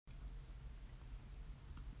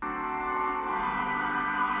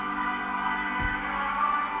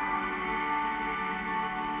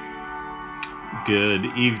Good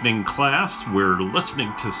evening, class. We're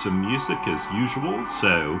listening to some music as usual,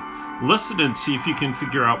 so listen and see if you can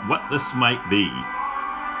figure out what this might be.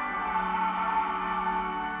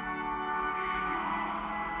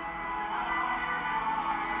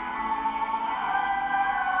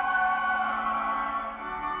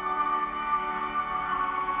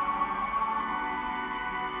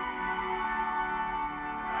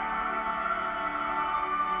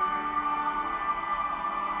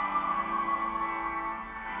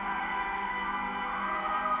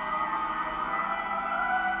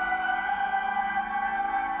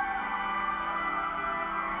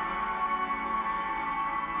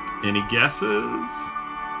 Any guesses?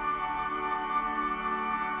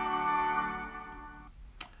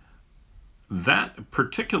 That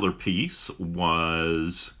particular piece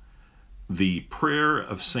was the Prayer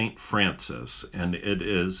of St. Francis, and it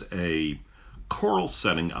is a choral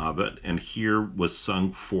setting of it, and here was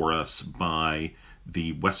sung for us by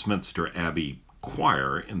the Westminster Abbey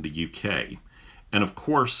Choir in the UK. And of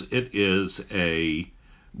course, it is a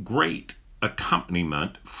great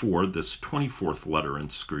accompaniment for this 24th letter in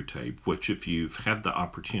Screwtape, which if you've had the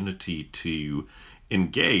opportunity to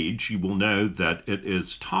engage, you will know that it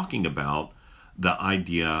is talking about the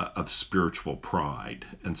idea of spiritual pride.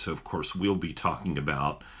 And so, of course, we'll be talking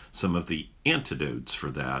about some of the antidotes for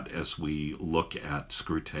that as we look at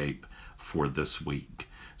Screwtape for this week.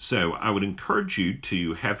 So I would encourage you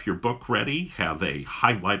to have your book ready, have a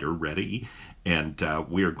highlighter ready, and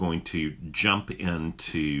we are going to jump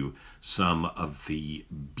into some of the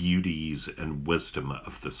beauties and wisdom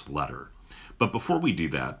of this letter. But before we do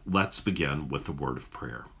that, let's begin with a word of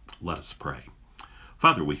prayer. Let us pray.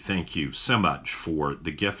 Father, we thank you so much for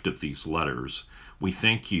the gift of these letters. We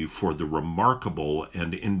thank you for the remarkable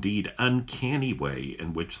and indeed uncanny way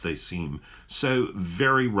in which they seem so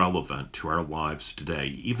very relevant to our lives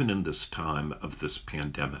today, even in this time of this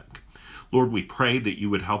pandemic. Lord, we pray that you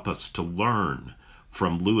would help us to learn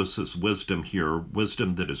from Lewis's wisdom here,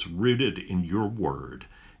 wisdom that is rooted in your word,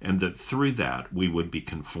 and that through that we would be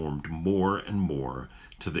conformed more and more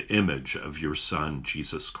to the image of your Son,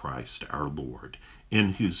 Jesus Christ, our Lord,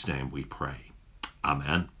 in whose name we pray.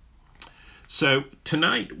 Amen. So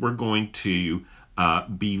tonight we're going to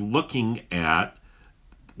be looking at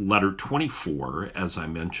letter 24, as I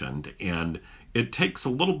mentioned, and it takes a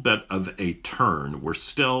little bit of a turn. We're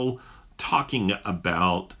still talking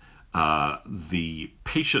about the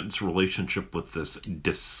patient's relationship with this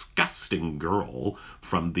disgusting girl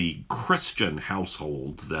from the Christian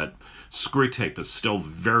household that Screwtape is still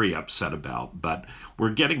very upset about, but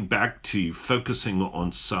we're getting back to focusing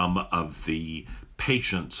on some of the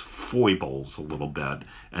patient's foibles a little bit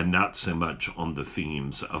and not so much on the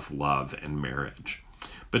themes of love and marriage.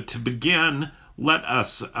 But to begin, let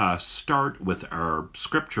us start with our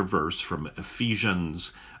scripture verse from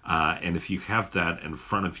Ephesians, and if you have that in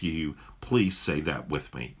front of you, please say that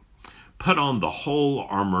with me. Put on the whole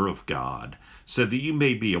armor of God, so that you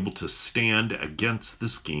may be able to stand against the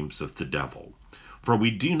schemes of the devil. For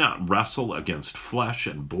we do not wrestle against flesh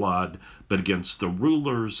and blood, but against the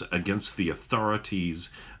rulers, against the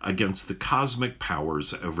authorities, against the cosmic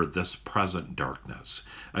powers over this present darkness,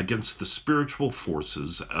 against the spiritual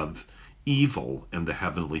forces of evil in the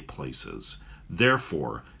heavenly places.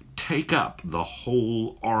 Therefore, take up the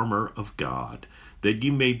whole armor of God, that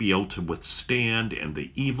you may be able to withstand in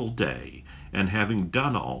the evil day, and having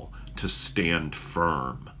done all, to stand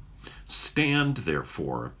firm. Stand,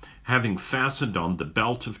 therefore, having fastened on the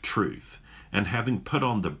belt of truth, and having put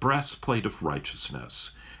on the breastplate of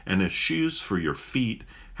righteousness, and as shoes for your feet,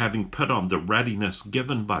 having put on the readiness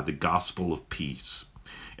given by the gospel of peace.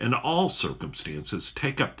 In all circumstances,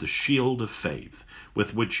 take up the shield of faith,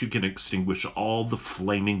 with which you can extinguish all the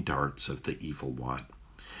flaming darts of the evil one.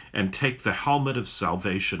 And take the helmet of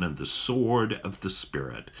salvation and the sword of the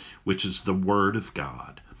Spirit, which is the word of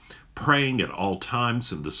God, praying at all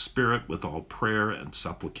times in the Spirit with all prayer and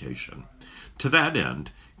supplication. To that end,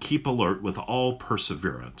 keep alert with all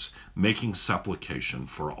perseverance, making supplication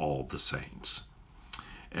for all the saints.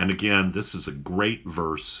 And again, this is a great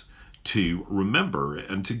verse to remember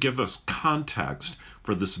and to give us context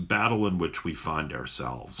for this battle in which we find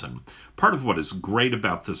ourselves. And part of what is great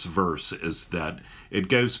about this verse is that it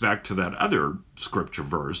goes back to that other scripture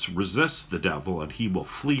verse, resist the devil and he will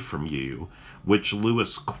flee from you, which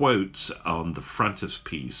Lewis quotes on the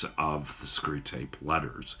frontispiece of the Screwtape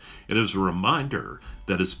letters. It is a reminder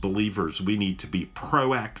that as believers we need to be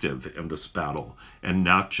proactive in this battle and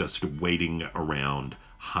not just waiting around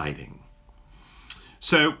hiding.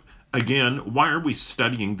 So Again, why are we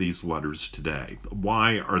studying these letters today?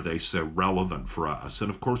 Why are they so relevant for us? And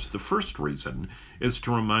of course, the first reason is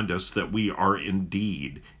to remind us that we are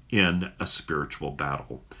indeed in a spiritual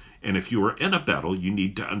battle. And if you are in a battle, you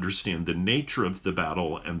need to understand the nature of the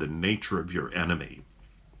battle and the nature of your enemy.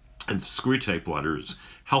 And the Screwtape letters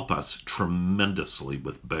help us tremendously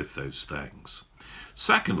with both those things.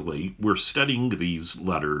 Secondly, we're studying these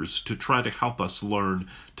letters to try to help us learn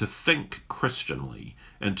to think Christianly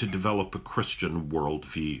and to develop a Christian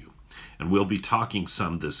worldview. And we'll be talking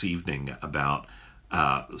some this evening about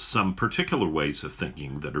some particular ways of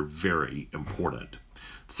thinking that are very important.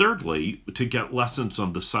 Thirdly, to get lessons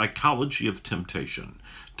on the psychology of temptation,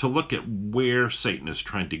 to look at where Satan is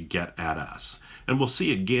trying to get at us. And we'll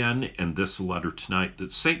see again in this letter tonight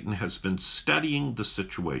that Satan has been studying the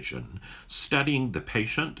situation, studying the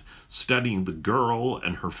patient, studying the girl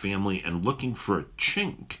and her family, and looking for a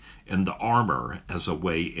chink in the armor as a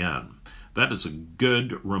way in. That is a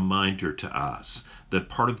good reminder to us that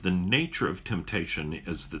part of the nature of temptation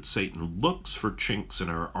is that Satan looks for chinks in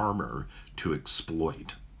our armor to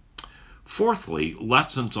exploit. Fourthly,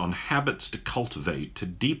 lessons on habits to cultivate to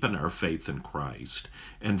deepen our faith in Christ.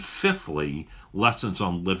 And fifthly, lessons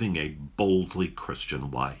on living a boldly Christian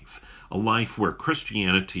life. A life where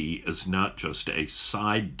Christianity is not just a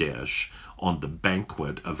side dish on the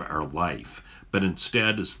banquet of our life, but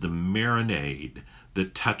instead is the marinade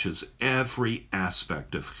that touches every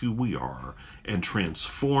aspect of who we are and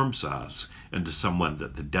transforms us into someone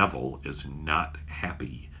that the devil is not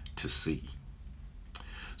happy to see.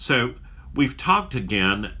 So, we've talked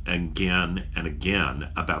again and again and again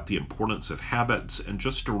about the importance of habits, and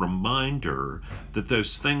just a reminder that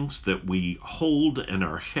those things that we hold in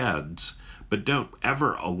our heads but don't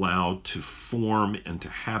ever allow to form into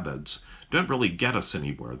habits don't really get us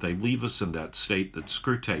anywhere. They leave us in that state that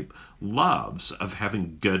Screwtape loves of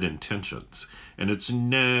having good intentions. And it's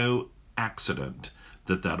no accident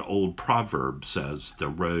that that old proverb says the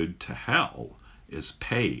road to hell is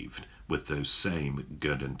paved with those same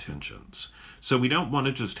good intentions. So we don't want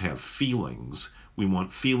to just have feelings. We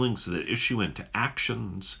want feelings that issue into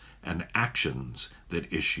actions and actions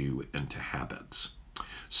that issue into habits.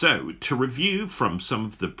 So, to review from some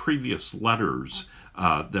of the previous letters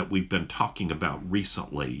that we've been talking about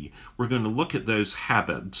recently, we're going to look at those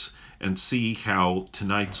habits and see how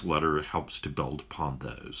tonight's letter helps to build upon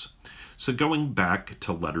those. So, going back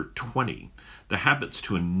to letter 20, the habits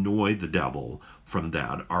to annoy the devil from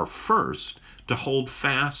that are first to hold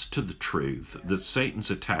fast to the truth that Satan's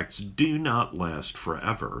attacks do not last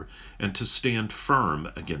forever and to stand firm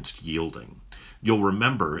against yielding. You'll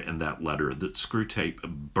remember in that letter that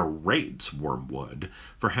Screwtape berates Wormwood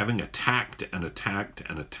for having attacked and attacked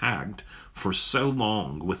and attacked for so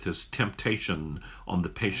long with his temptation on the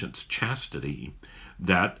patient's chastity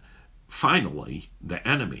that finally the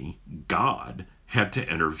enemy, God, had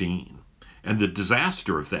to intervene. And the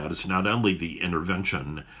disaster of that is not only the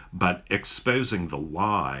intervention, but exposing the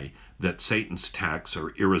lie that Satan's attacks are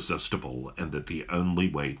irresistible and that the only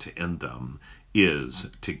way to end them is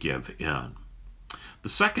to give in. The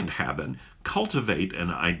second habit, cultivate an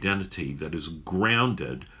identity that is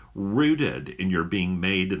grounded, rooted in your being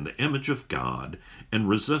made in the image of God, and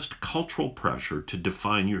resist cultural pressure to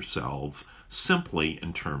define yourself simply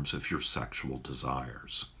in terms of your sexual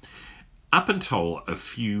desires. Up until a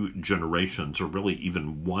few generations, or really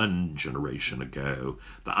even one generation ago,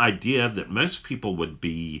 the idea that most people would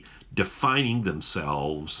be defining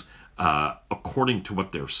themselves according to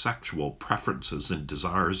what their sexual preferences and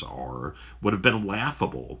desires are would have been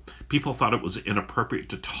laughable. People thought it was inappropriate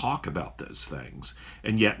to talk about those things.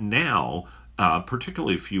 And yet now,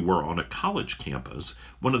 particularly if you were on a college campus,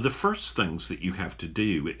 one of the first things that you have to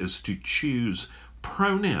do is to choose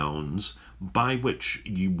pronouns by which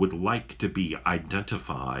you would like to be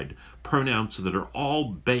identified, pronouns that are all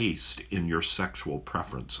based in your sexual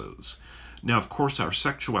preferences. Now, of course, our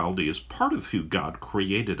sexuality is part of who God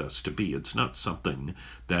created us to be. It's not something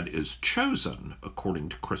that is chosen according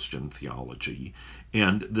to Christian theology.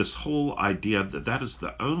 And this whole idea that that is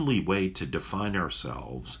the only way to define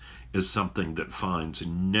ourselves is something that finds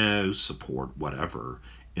no support whatever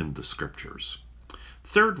in the scriptures.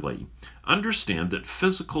 Thirdly, understand that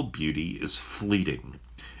physical beauty is fleeting,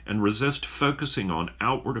 and resist focusing on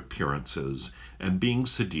outward appearances and being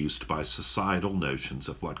seduced by societal notions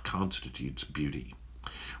of what constitutes beauty.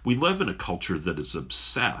 We live in a culture that is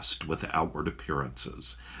obsessed with outward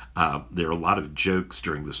appearances. There are a lot of jokes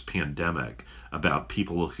during this pandemic about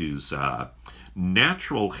people whose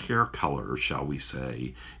natural hair color, shall we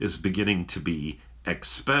say, is beginning to be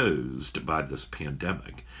exposed by this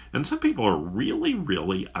pandemic. And some people are really,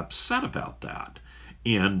 really upset about that.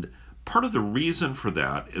 And part of the reason for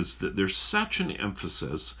that is that there's such an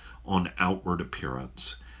emphasis on outward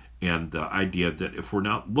appearance and the idea that if we're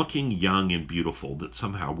not looking young and beautiful, that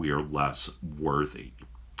somehow we are less worthy.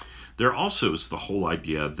 There also is the whole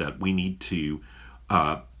idea that we need to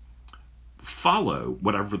uh, follow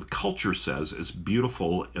whatever the culture says is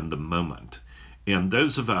beautiful in the moment. And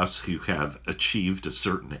those of us who have achieved a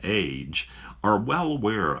certain age are well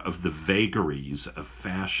aware of the vagaries of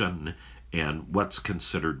fashion and what's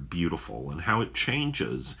considered beautiful and how it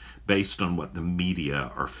changes based on what the media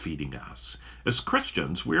are feeding us. As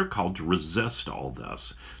Christians, we are called to resist all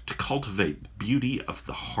this, to cultivate beauty of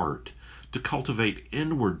the heart, to cultivate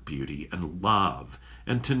inward beauty and love,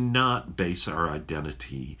 and to not base our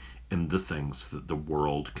identity in the things that the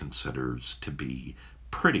world considers to be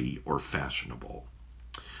pretty or fashionable.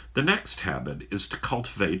 The next habit is to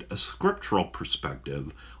cultivate a scriptural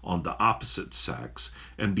perspective on the opposite sex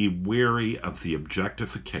and be wary of the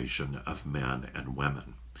objectification of men and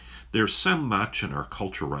women. There's so much in our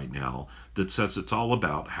culture right now that says it's all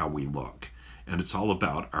about how we look and it's all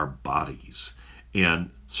about our bodies.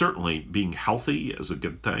 And certainly being healthy is a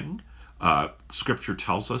good thing. Scripture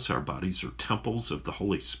tells us our bodies are temples of the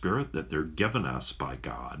Holy Spirit, that they're given us by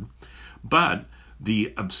God. But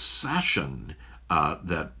the obsession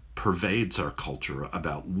that pervades our culture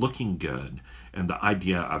about looking good and the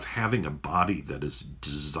idea of having a body that is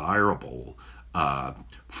desirable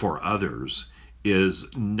for others is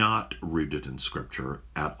not rooted in Scripture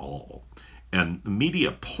at all. And the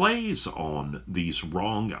media plays on these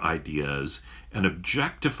wrong ideas and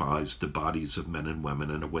objectifies the bodies of men and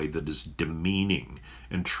women in a way that is demeaning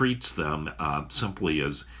and treats them simply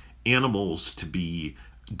as animals to be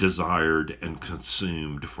desired and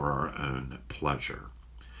consumed for our own pleasure.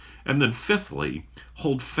 And then fifthly,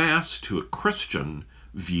 hold fast to a Christian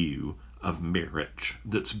view of marriage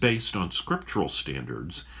that's based on scriptural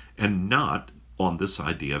standards and not on this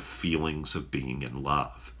idea of feelings of being in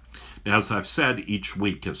love. Now, as I've said each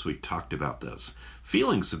week as we've talked about this,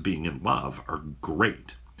 feelings of being in love are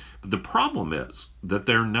great. But the problem is that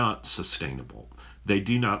they're not sustainable. They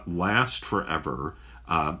do not last forever.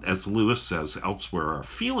 As Lewis says elsewhere, our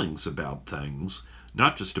feelings about things,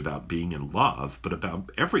 not just about being in love, but about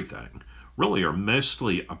everything, really are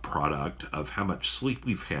mostly a product of how much sleep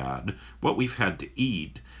we've had, what we've had to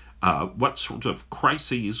eat, what sorts of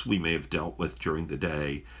crises we may have dealt with during the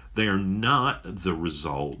day. They are not the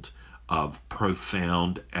result of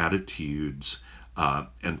profound attitudes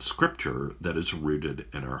and scripture that is rooted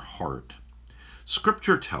in our heart.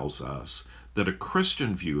 Scripture tells us that a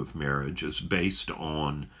Christian view of marriage is based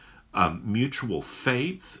on mutual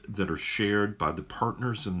faith that are shared by the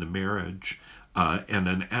partners in the marriage and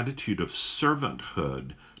an attitude of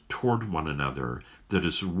servanthood toward one another that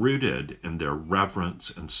is rooted in their reverence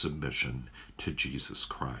and submission to Jesus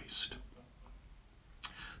Christ.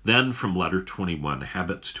 Then from letter 21,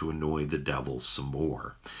 habits to annoy the devil some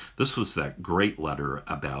more. This was that great letter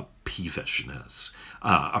about peevishness,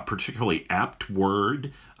 a particularly apt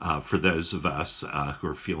word for those of us who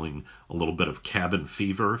are feeling a little bit of cabin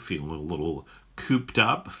fever, feeling a little cooped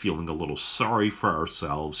up, feeling a little sorry for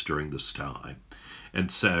ourselves during this time. And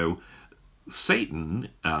so Satan,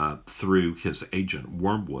 through his agent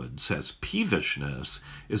Wormwood, says peevishness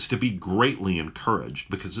is to be greatly encouraged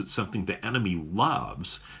because it's something the enemy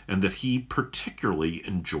loves and that he particularly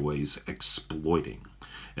enjoys exploiting.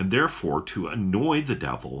 And therefore, to annoy the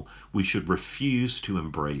devil, we should refuse to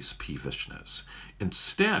embrace peevishness.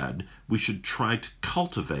 Instead, we should try to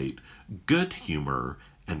cultivate good humor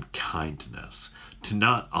and kindness, to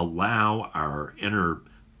not allow our inner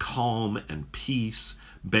calm and peace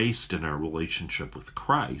based in our relationship with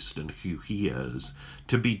Christ and who he is,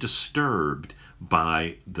 to be disturbed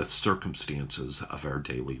by the circumstances of our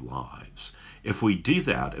daily lives. If we do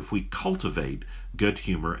that, if we cultivate good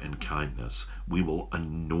humor and kindness, we will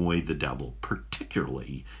annoy the devil,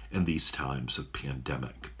 particularly in these times of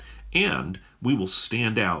pandemic. And we will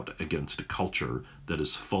stand out against a culture that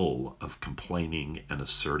is full of complaining and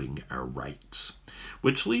asserting our rights.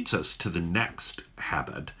 Which leads us to the next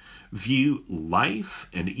habit. View life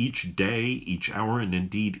and each day, each hour, and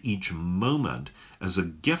indeed each moment as a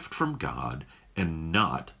gift from God and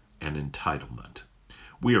not an entitlement.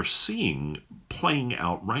 We are seeing playing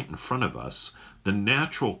out right in front of us the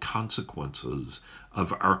natural consequences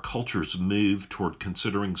of our culture's move toward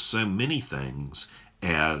considering so many things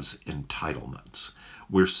as entitlements.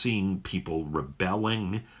 We're seeing people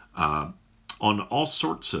rebelling on all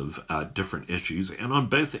sorts of different issues and on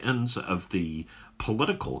both ends of the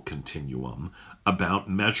political continuum about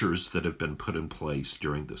measures that have been put in place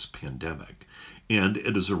during this pandemic. And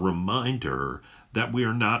it is a reminder that we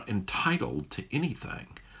are not entitled to anything,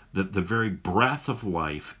 that the very breath of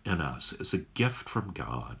life in us is a gift from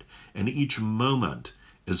God, and each moment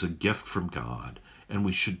is a gift from God, and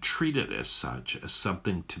we should treat it as such, as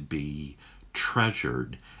something to be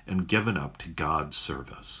treasured and given up to God's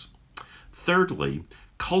service. Thirdly,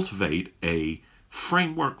 cultivate a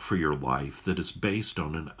framework for your life that is based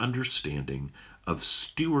on an understanding of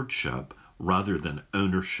stewardship rather than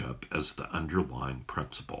ownership as the underlying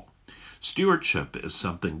principle. Stewardship is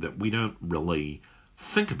something that we don't really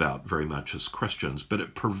think about very much as Christians, but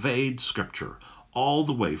it pervades Scripture all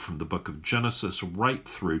the way from the book of Genesis right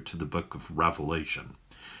through to the book of Revelation.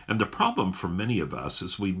 And the problem for many of us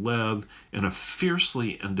is we live in a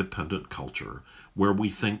fiercely independent culture where we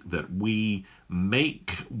think that we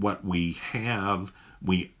make what we have,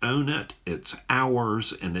 we own it, it's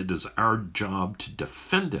ours, and it is our job to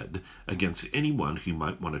defend it against anyone who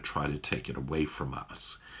might want to try to take it away from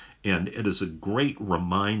us. And it is a great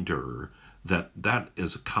reminder that that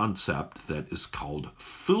is a concept that is called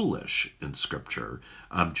foolish in Scripture.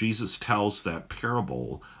 Jesus tells that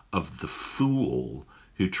parable of the fool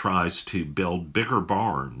who tries to build bigger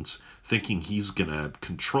barns thinking he's going to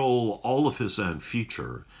control all of his own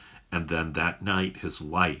future, and then that night his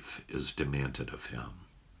life is demanded of him.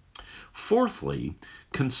 Fourthly,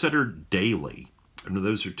 consider daily. And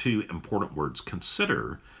those are two important words.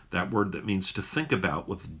 Consider, that word that means to think about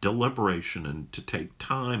with deliberation and to take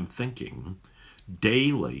time thinking,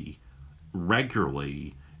 daily,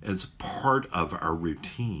 regularly, as part of our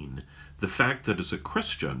routine, the fact that as a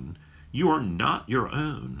Christian, you are not your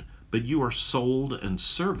own, but you are sold in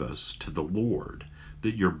service to the Lord,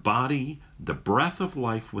 that your body, the breath of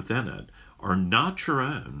life within it, are not your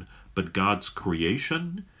own, but God's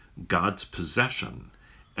creation, God's possession,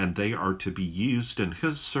 and they are to be used in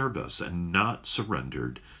His service and not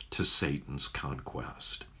surrendered to Satan's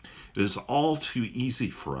conquest. It is all too easy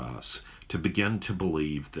for us to begin to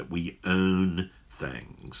believe that we own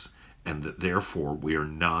things and that therefore we are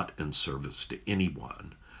not in service to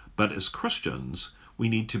anyone. But as Christians, we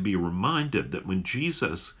need to be reminded that when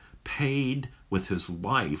Jesus paid with his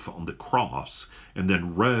life on the cross and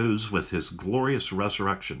then rose with his glorious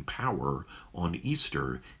resurrection power on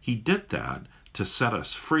Easter, he did that to set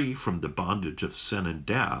us free from the bondage of sin and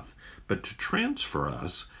death, but to transfer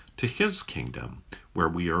us to his kingdom where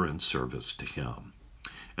we are in service to him.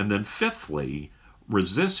 And then fifthly,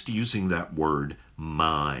 resist using that word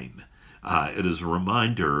mine. It is a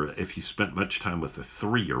reminder, if you spent much time with a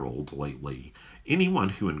 3-year-old lately, anyone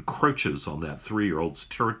who encroaches on that 3-year-old's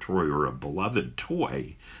territory or a beloved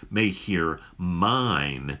toy may hear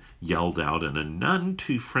mine yelled out in a none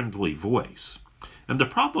too friendly voice. And the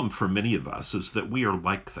problem for many of us is that we are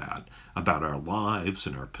like that about our lives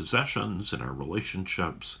and our possessions and our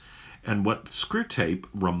relationships. And what Screwtape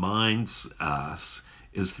reminds us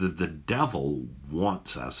is that the devil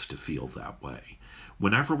wants us to feel that way.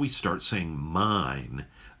 Whenever we start saying mine,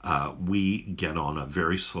 we get on a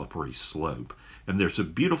very slippery slope. And there's a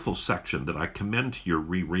beautiful section that I commend to your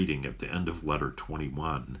rereading at the end of letter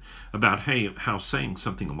 21 about how saying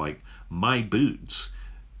something like my boots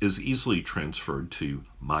is easily transferred to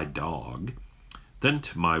my dog, then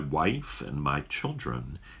to my wife and my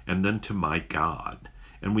children, and then to my God.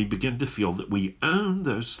 And we begin to feel that we own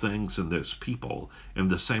those things and those people in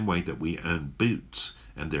the same way that we own boots,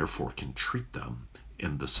 and therefore can treat them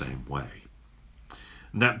in the same way.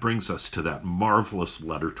 And that brings us to that marvelous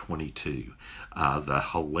letter 22, the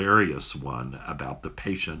hilarious one about the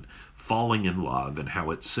patient falling in love and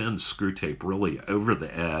how it sends Screwtape really over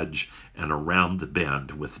the edge and around the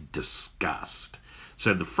bend with disgust.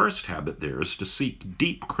 So the first habit there is to seek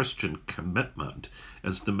deep Christian commitment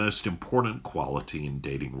as the most important quality in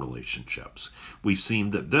dating relationships. We've seen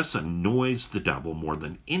that this annoys the devil more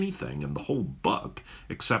than anything in the whole book,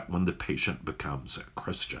 except when the patient becomes a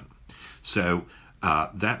Christian. So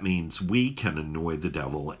that means we can annoy the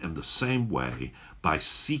devil in the same way by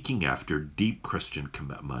seeking after deep Christian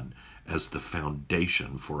commitment as the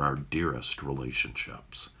foundation for our dearest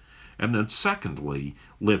relationships. And then secondly,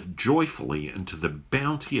 live joyfully into the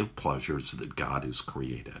bounty of pleasures that God has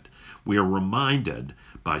created. We are reminded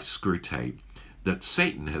by Screwtape that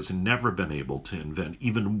Satan has never been able to invent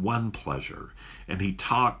even one pleasure, and he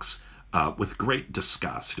talks with great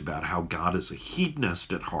disgust about how God is a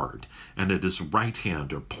hedonist at heart, and at his right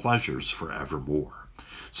hand are pleasures forevermore.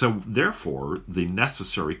 So therefore, the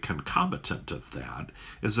necessary concomitant of that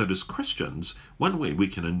is that as Christians, one way we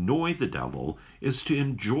can annoy the devil is to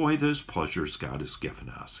enjoy those pleasures God has given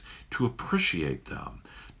us, to appreciate them,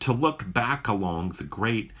 to look back along the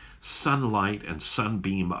great sunlight and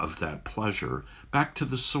sunbeam of that pleasure, back to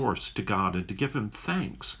the source, to God, and to give him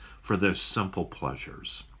thanks for those simple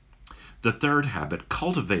pleasures. The third habit,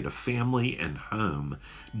 cultivate a family and home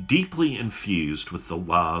deeply infused with the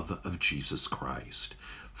love of Jesus Christ,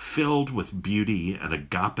 filled with beauty and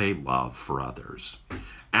agape love for others.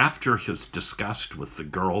 After his disgust with the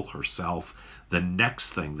girl herself, the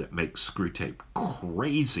next thing that makes Screwtape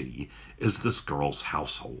crazy is this girl's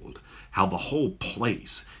household. How the whole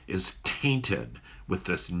place is tainted with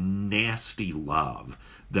this nasty love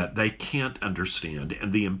that they can't understand,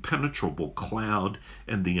 and the impenetrable cloud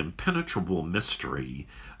and the impenetrable mystery,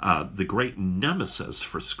 the great nemesis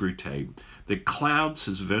for Screwtape, that clouds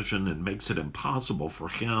his vision and makes it impossible for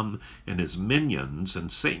him and his minions and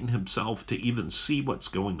Satan himself to even see what's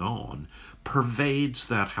going on, pervades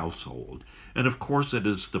that household. And of course, it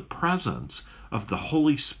is the presence of the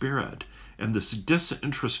Holy Spirit and this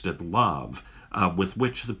disinterested love with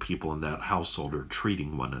which the people in that household are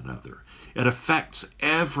treating one another. It affects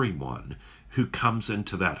everyone who comes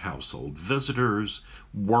into that household, visitors,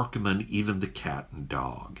 workmen, even the cat and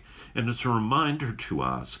dog. And it's a reminder to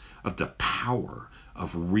us of the power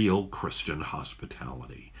of real Christian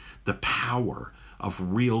hospitality, the power of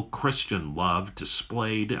real Christian love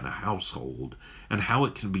displayed in a household, and how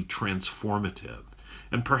it can be transformative,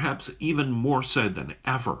 and perhaps even more so than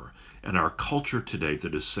ever in our culture today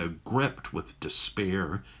that is so gripped with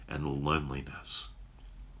despair and loneliness.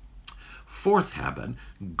 Fourth habit,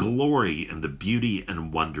 glory in the beauty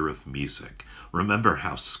and wonder of music. Remember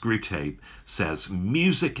how Screwtape says,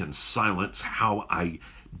 music and silence, how I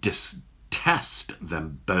detest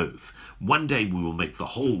them both. One day we will make the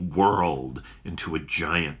whole world into a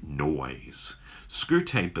giant noise.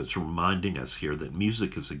 Screwtape is reminding us here that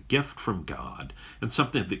music is a gift from God and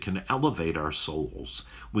something that can elevate our souls.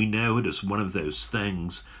 We know it is one of those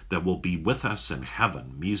things that will be with us in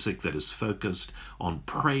heaven, music that is focused on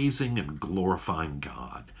praising and glorifying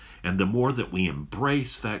God. And the more that we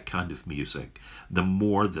embrace that kind of music, the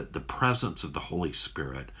more that the presence of the Holy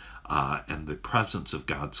Spirit and the presence of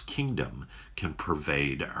God's kingdom can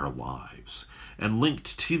pervade our lives. And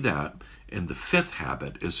linked to that, and the fifth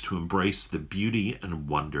habit is to embrace the beauty and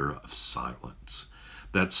wonder of silence.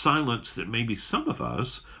 That silence that maybe some of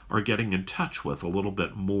us are getting in touch with a little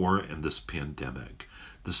bit more in this pandemic.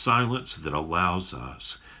 The silence that allows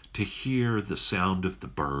us to hear the sound of the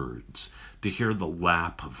birds, to hear the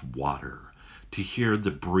lap of water, to hear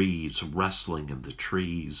the breeze rustling in the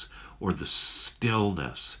trees, or the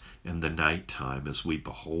stillness in the nighttime as we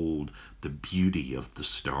behold the beauty of the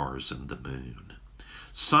stars and the moon.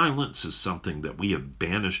 Silence is something that we have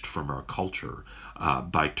banished from our culture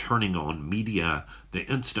by turning on media the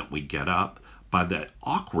instant we get up, by that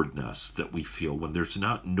awkwardness that we feel when there's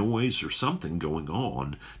not noise or something going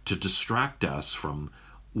on to distract us from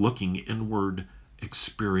looking inward,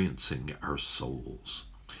 experiencing our souls.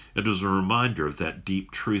 It is a reminder of that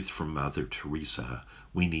deep truth from Mother Teresa.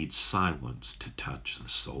 We need silence to touch the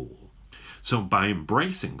soul. So by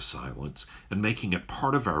embracing silence and making it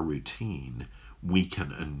part of our routine, we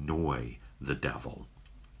can annoy the devil.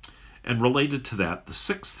 And related to that, the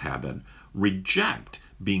sixth habit, reject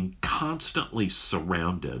being constantly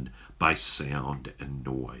surrounded by sound and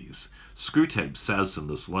noise. Screwtape says in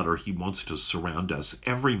this letter he wants to surround us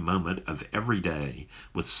every moment of every day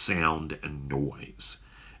with sound and noise.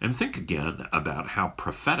 And think again about how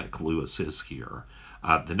prophetic Lewis is here.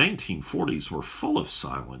 The 1940s were full of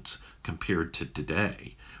silence compared to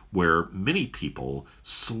today, where many people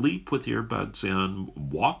sleep with earbuds in,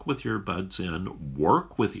 walk with earbuds in,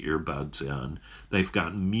 work with earbuds in. They've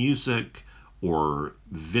got music or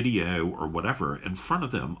video or whatever in front of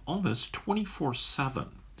them almost 24/7.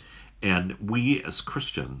 And we as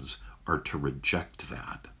Christians are to reject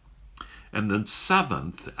that. And then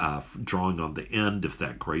seventh, drawing on the end of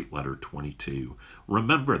that great letter 22,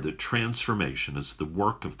 remember that transformation is the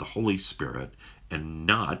work of the Holy Spirit and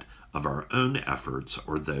not of our own efforts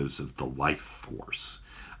or those of the life force.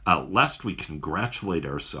 Lest we congratulate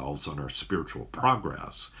ourselves on our spiritual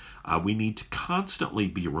progress, we need to constantly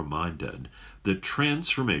be reminded that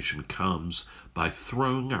transformation comes by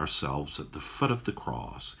throwing ourselves at the foot of the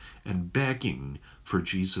cross and begging for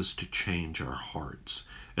Jesus to change our hearts.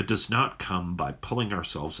 It does not come by pulling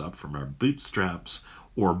ourselves up from our bootstraps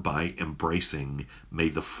or by embracing, "May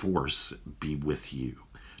the force be with you."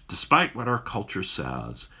 Despite what our culture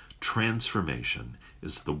says, transformation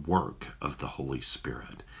is the work of the Holy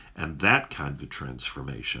Spirit, and that kind of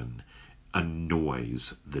transformation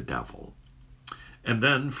annoys the devil. And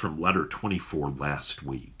then from letter 24 last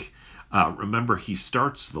week, remember he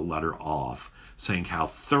starts the letter off saying how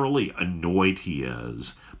thoroughly annoyed he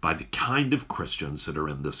is by the kind of Christians that are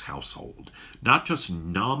in this household. Not just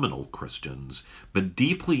nominal Christians, but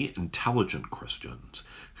deeply intelligent Christians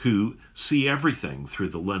who see everything through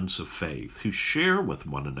the lens of faith, who share with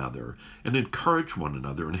one another and encourage one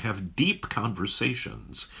another and have deep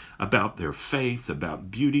conversations about their faith, about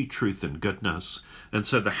beauty, truth, and goodness. And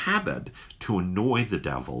so the habit to annoy the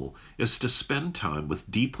devil is to spend time with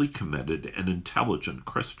deeply committed and intelligent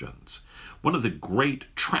Christians. One of the great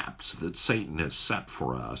traps that Satan has set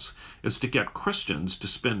for us is to get Christians to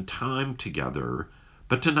spend time together,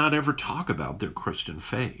 but to not ever talk about their Christian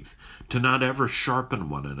faith, to not ever sharpen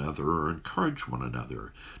one another or encourage one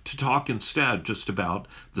another, to talk instead just about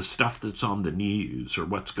the stuff that's on the news or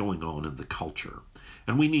what's going on in the culture.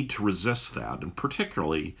 And we need to resist that, and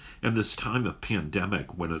particularly in this time of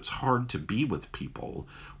pandemic when it's hard to be with people,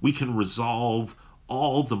 we can resolve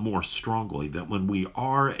all the more strongly that when we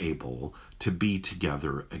are able to be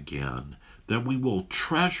together again, that we will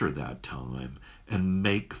treasure that time and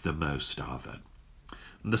make the most of it.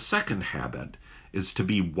 The second habit is to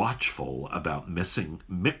be watchful about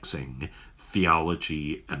mixing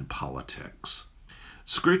theology and politics.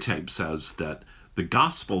 Screwtape says that the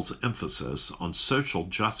gospel's emphasis on social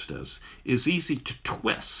justice is easy to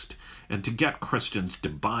twist and to get Christians to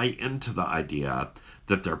buy into the idea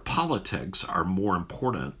that their politics are more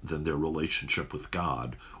important than their relationship with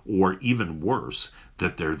God, or even worse,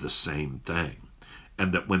 that they're the same thing.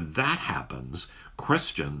 And that when that happens,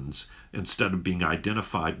 Christians, instead of being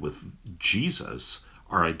identified with Jesus,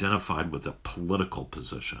 are identified with a political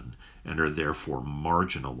position and are therefore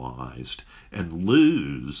marginalized and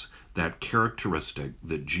lose that characteristic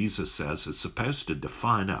that Jesus says is supposed to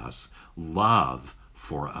define us, love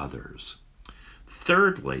for others.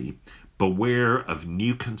 Thirdly, beware of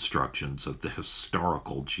new constructions of the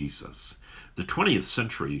historical Jesus. The 20th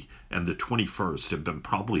century and the 21st have been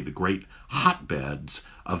probably the great hotbeds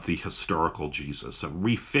of the historical Jesus, a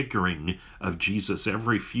refiguring of Jesus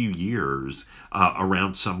every few years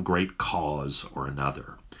around some great cause or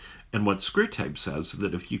another. And what Screwtape says is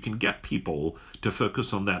that if you can get people to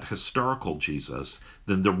focus on that historical Jesus,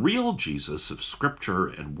 then the real Jesus of Scripture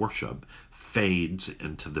and worship fades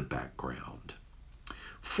into the background.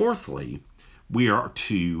 Fourthly, we are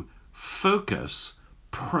to focus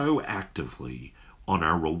proactively on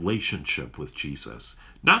our relationship with Jesus,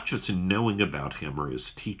 not just knowing about him or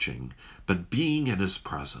his teaching, but being in his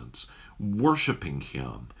presence, worshiping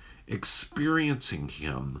him, experiencing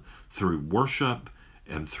him through worship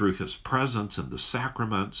and through his presence in the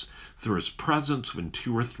sacraments, through his presence when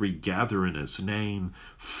 2 or 3 gather in his name,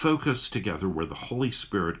 focus together where the Holy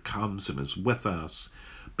Spirit comes and is with us.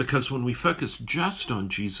 Because when we focus just on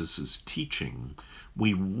Jesus' teaching,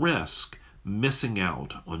 we risk missing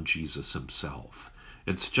out on Jesus himself.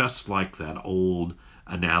 It's just like that old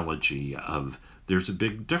analogy of there's a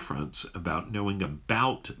big difference about knowing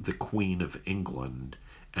about the Queen of England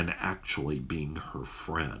and actually being her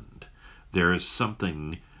friend. There is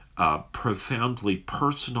something profoundly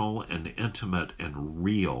personal and intimate and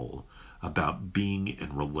real about being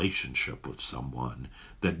in relationship with someone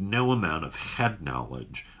that no amount of head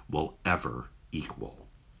knowledge will ever equal.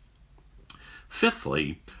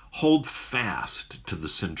 Fifthly, hold fast to the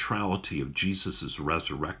centrality of Jesus'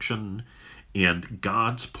 resurrection and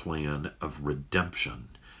God's plan of redemption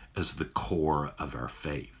as the core of our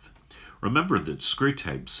faith. Remember that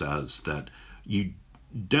Screwtape says that you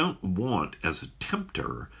don't want, as a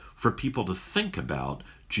tempter, for people to think about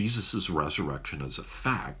Jesus' resurrection as a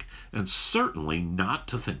fact, and certainly not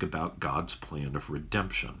to think about God's plan of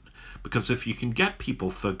redemption. Because if you can get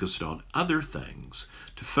people focused on other things,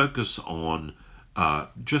 to focus on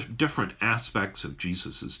just different aspects of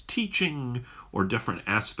Jesus' teaching or different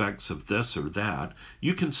aspects of this or that,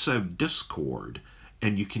 you can sow discord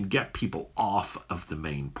and you can get people off of the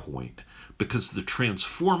main point. Because the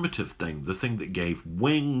transformative thing, the thing that gave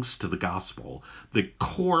wings to the gospel, the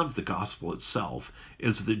core of the gospel itself,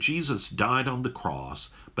 is that Jesus died on the cross,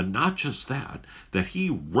 but not just that, that he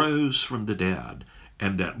rose from the dead,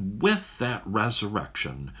 and that with that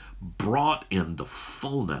resurrection brought in the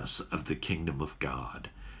fullness of the kingdom of God.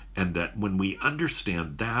 And that when we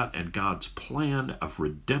understand that and God's plan of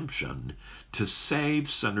redemption to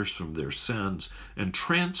save sinners from their sins and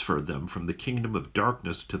transfer them from the kingdom of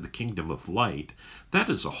darkness to the kingdom of light, that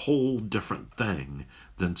is a whole different thing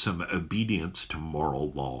than some obedience to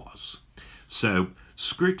moral laws. So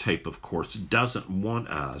Screwtape, of course, doesn't want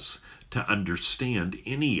us to understand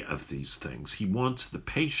any of these things. He wants the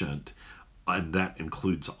patient, and that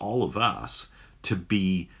includes all of us, to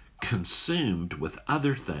be consumed with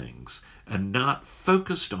other things and not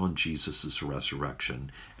focused on Jesus'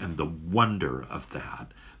 resurrection and the wonder of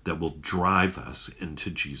that will drive us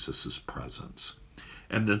into Jesus' presence.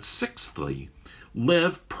 And then sixthly,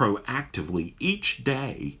 live proactively each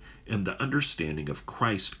day in the understanding of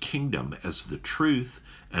Christ's kingdom as the truth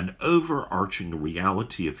and overarching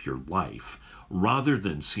reality of your life, rather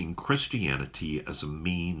than seeing Christianity as a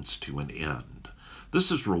means to an end.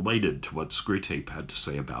 This is related to what Screwtape had to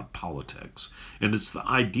say about politics, and it's the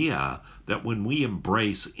idea that when we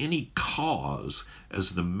embrace any cause as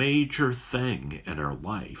the major thing in our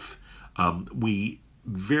life, we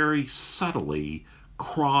very subtly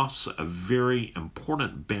cross a very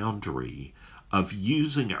important boundary of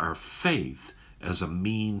using our faith as a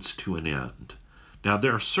means to an end. Now,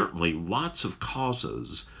 there are certainly lots of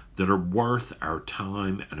causes that are worth our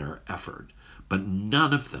time and our effort, but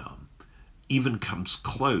none of them even comes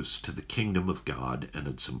close to the kingdom of God and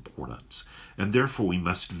its importance. And therefore we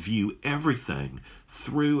must view everything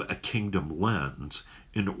through a kingdom lens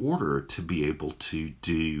in order to be able to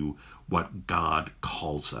do what God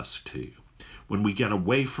calls us to. When we get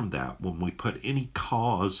away from that, when we put any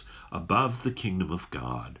cause above the kingdom of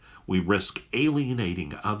God, we risk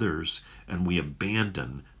alienating others and we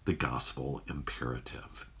abandon the gospel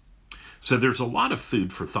imperative. So there's a lot of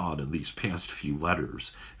food for thought in these past few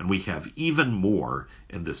letters, and we have even more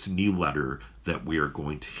in this new letter that we are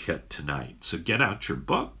going to hit tonight. So get out your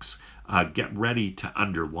books, get ready to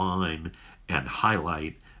underline and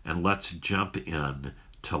highlight, and let's jump in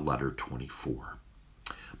to letter 24.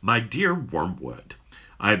 My dear Wormwood,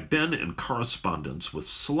 I have been in correspondence with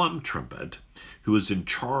Slum Trumpet, who is in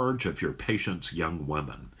charge of your patient's young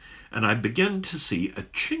women, and I begin to see a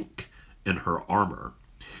chink in her armor.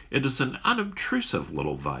 It is an unobtrusive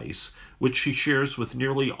little vice which she shares with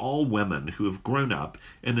nearly all women who have grown up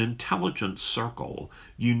in an intelligent circle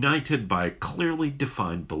united by a clearly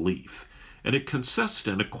defined belief, and it consists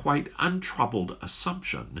in a quite untroubled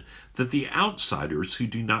assumption that the outsiders who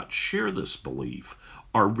do not share this belief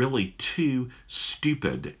are really too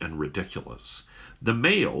stupid and ridiculous. The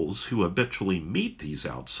males who habitually meet these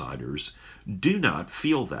outsiders do not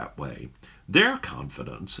feel that way. Their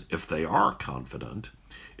confidence, if they are confident,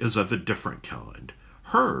 is of a different kind.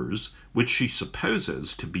 Hers, which she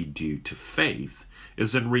supposes to be due to faith,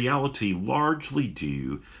 is in reality largely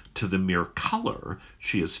due to the mere color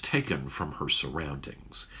she has taken from her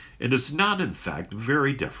surroundings. It is not, in fact,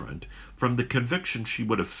 very different from the conviction she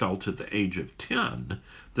would have felt at the age of 10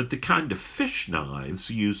 that the kind of fish knives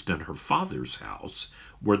used in her father's house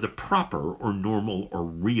were the proper or normal or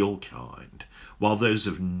real kind, while those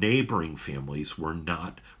of neighboring families were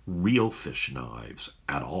not real fish knives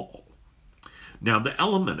at all. Now, the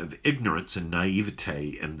element of ignorance and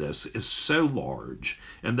naivete in this is so large,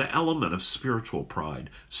 and the element of spiritual pride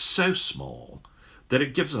so small, that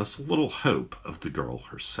it gives us little hope of the girl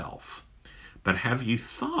herself. But have you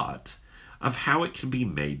thought of how it can be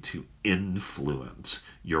made to influence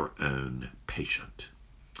your own patient?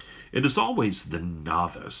 It is always the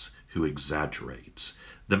novice who exaggerates.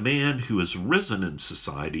 The man who has risen in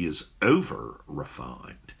society is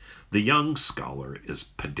over-refined. The young scholar is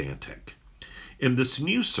pedantic. In this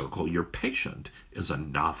new circle, your patient is a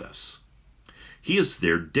novice. He is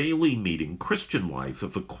there daily meeting Christian life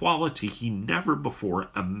of a quality he never before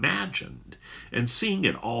imagined, and seeing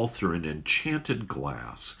it all through an enchanted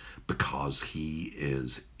glass because he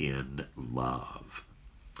is in love.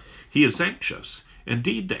 He is anxious.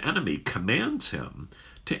 Indeed, the enemy commands him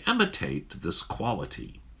to imitate this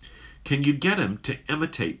quality. Can you get him to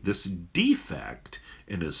imitate this defect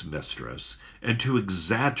in his mistress and to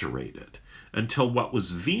exaggerate it until what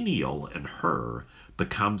was venial in her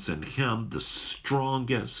becomes in him the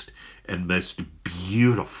strongest and most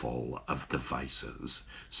beautiful of the vices,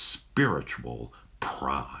 spiritual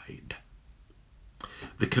pride?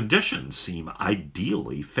 The conditions seem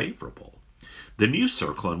ideally favorable. The new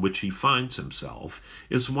circle in which he finds himself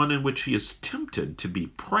is one in which he is tempted to be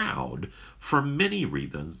proud for many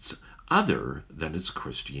reasons other than its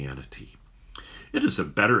Christianity. It is a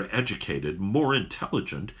better educated, more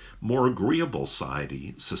intelligent, more agreeable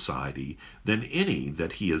society than any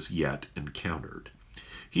that he has yet encountered.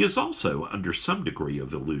 He is also under some degree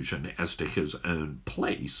of illusion as to his own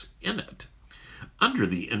place in it. Under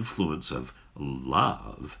the influence of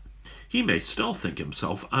love, he may still think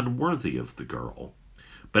himself unworthy of the girl,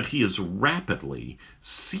 but he is rapidly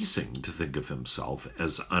ceasing to think of himself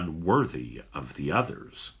as unworthy of the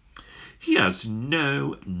others. He has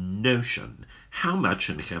no notion how much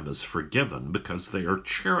in him is forgiven because they are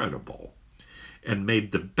charitable, and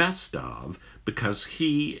made the best of because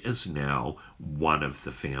he is now one of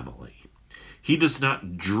the family. He does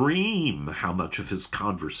not dream how much of his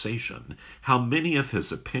conversation, how many of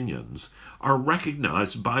his opinions are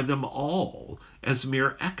recognized by them all as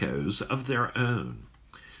mere echoes of their own.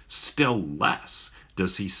 Still less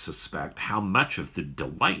does he suspect how much of the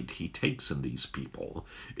delight he takes in these people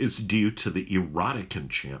is due to the erotic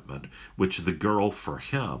enchantment which the girl, for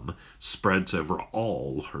him, spreads over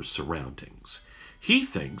all her surroundings. He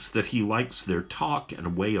thinks that he likes their talk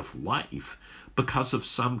and way of life because of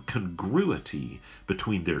some congruity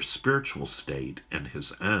between their spiritual state and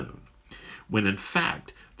his own, when in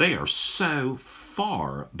fact they are so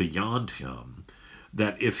far beyond him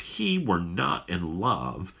that if he were not in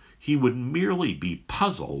love, he would merely be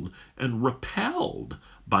puzzled and repelled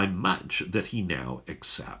by much that he now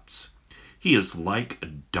accepts. He is like a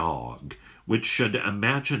dog, which should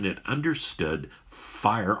imagine it understood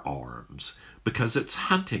firearms, because its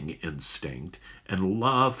hunting instinct and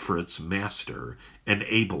love for its master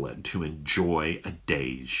enable it to enjoy a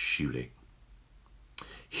day's shooting.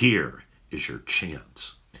 Here is your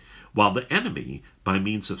chance. While the enemy, by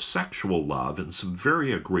means of sexual love and some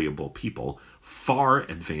very agreeable people far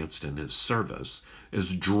advanced in his service,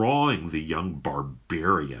 is drawing the young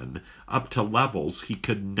barbarian up to levels he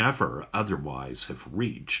could never otherwise have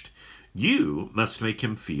reached, you must make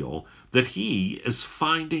him feel that he is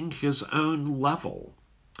finding his own level,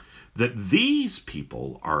 that these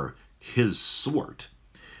people are his sort,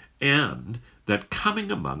 and that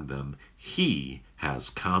coming among them he has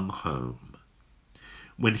come home.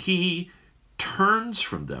 When he turns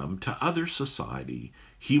from them to other society,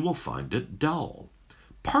 he will find it dull,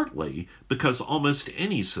 partly because almost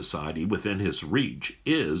any society within his reach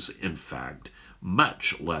is, in fact,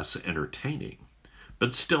 much less entertaining,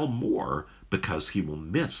 but still more because he will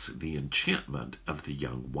miss the enchantment of the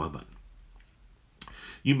young woman.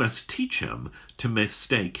 You must teach him to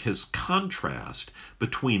mistake his contrast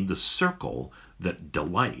between the circle that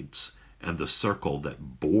delights and the circle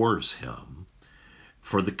that bores him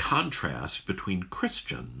for the contrast between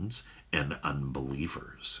Christians and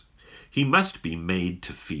unbelievers. He must be made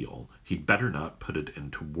to feel, he'd better not put it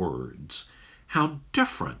into words, how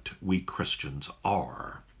different we Christians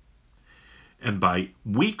are. And by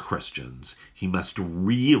we Christians, he must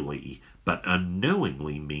really but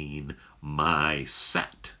unknowingly mean my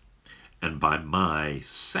set. And by my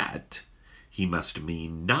set, he must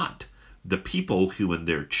mean not the people who in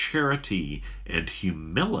their charity and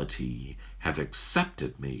humility have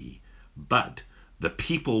accepted me, but the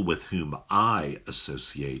people with whom I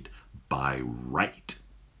associate by right.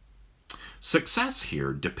 Success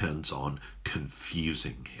here depends on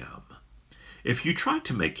confusing him. If you try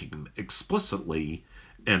to make him explicitly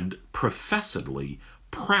and professedly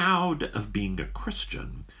proud of being a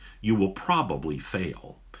Christian, you will probably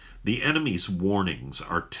fail. The enemy's warnings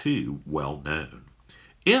are too well known.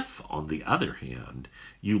 If, on the other hand,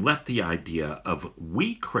 you let the idea of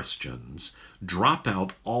we Christians drop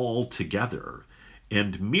out altogether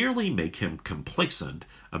and merely make him complacent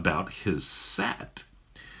about his set,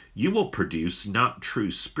 you will produce not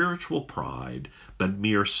true spiritual pride, but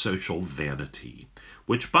mere social vanity,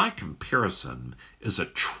 which by comparison is a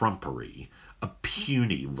trumpery, a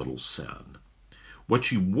puny little sin.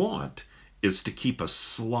 What you want is to keep a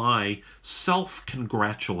sly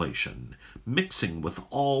self-congratulation mixing with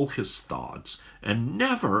all his thoughts, and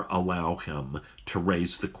never allow him to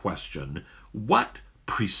raise the question, what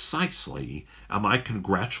precisely am I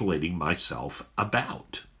congratulating myself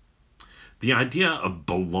about? The idea of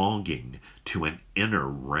belonging to an inner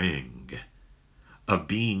ring, of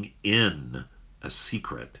being in a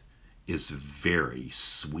secret, is very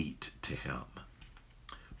sweet to him.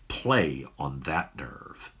 Play on that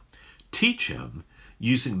nerve. Teach him,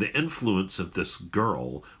 using the influence of this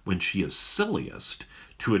girl when she is silliest,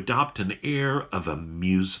 to adopt an air of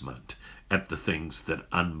amusement at the things that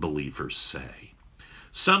unbelievers say.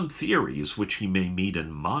 Some theories which he may meet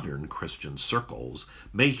in modern Christian circles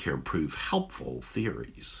may here prove helpful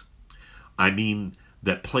theories. I mean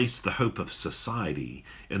that place the hope of society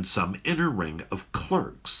in some inner ring of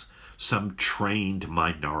clerks, some trained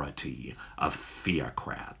minority of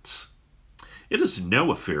theocrats. It is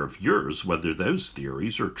no affair of yours whether those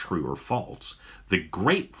theories are true or false. The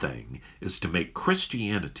great thing is to make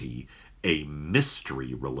Christianity a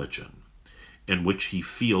mystery religion, in which he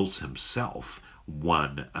feels himself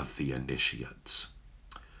one of the initiates.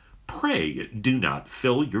 Pray do not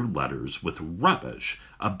fill your letters with rubbish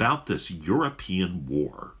about this European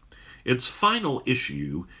war. Its final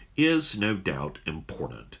issue is no doubt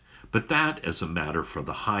important, but that is a matter for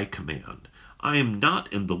the High Command. I am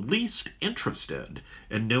not in the least interested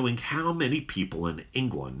in knowing how many people in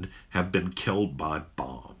England have been killed by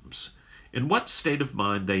bombs. In what state of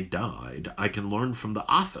mind they died, I can learn from the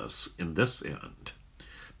office in this end.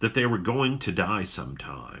 That they were going to die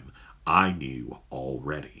sometime, I knew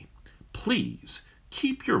already. Please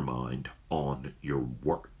keep your mind on your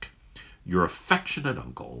work. your affectionate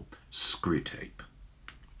uncle, Screwtape.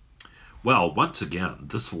 Well, once again,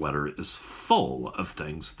 this letter is full of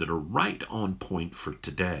things that are right on point for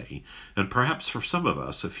today, and perhaps for some of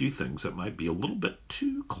us, a few things that might be a little bit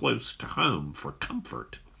too close to home for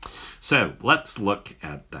comfort. So let's look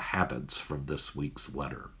at the habits from this week's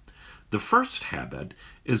letter. The first habit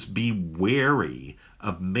is be wary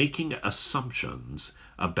of making assumptions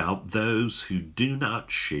about those who do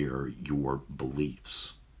not share your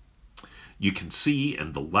beliefs. You can see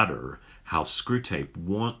in the letter how Screwtape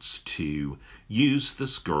wants to use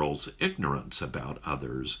this girl's ignorance about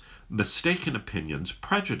others, mistaken opinions,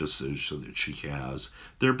 prejudices that she has.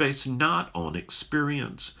 They're based not on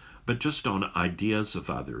experience, but just on ideas of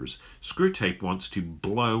others. Screwtape wants to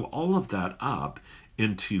blow all of that up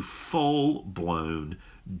into full-blown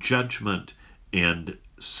judgment and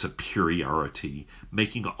superiority,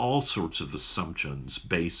 making all sorts of assumptions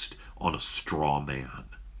based on a straw man.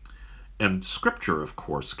 And Scripture, of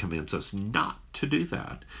course, commands us not to do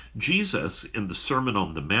that. Jesus, in the Sermon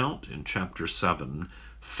on the Mount in chapter 7,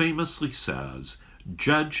 famously says,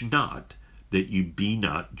 "Judge not, that you be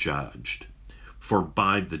not judged. For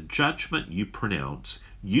by the judgment you pronounce,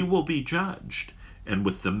 you will be judged, and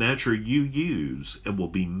with the measure you use, it will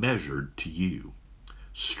be measured to you."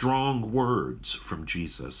 Strong words from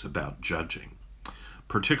Jesus about judging,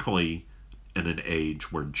 particularly in an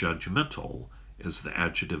age where judgmental is the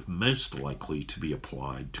adjective most likely to be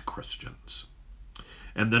applied to Christians.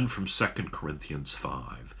 And then from 2 Corinthians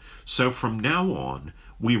 5, "So from now on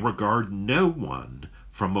we regard no one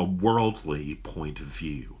from a worldly point of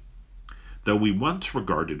view. Though we once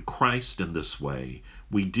regarded Christ in this way,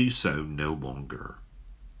 we do so no longer."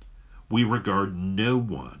 We regard no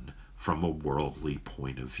one from a worldly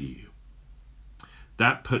point of view.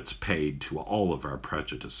 That puts paid to all of our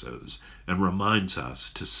prejudices and reminds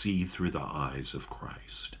us to see through the eyes of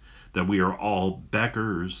Christ, that we are all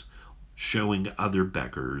beggars showing other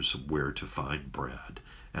beggars where to find bread,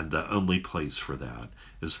 and the only place for that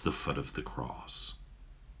is the foot of the cross.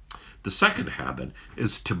 The second habit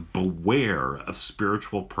is to beware of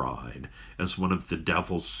spiritual pride as one of the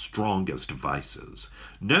devil's strongest vices.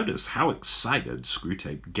 Notice how excited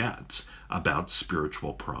Screwtape gets about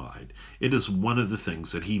spiritual pride. It is one of the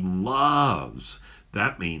things that he loves.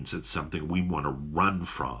 That means it's something we want to run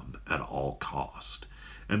from at all cost.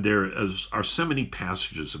 And are so many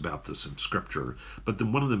passages about this in Scripture, but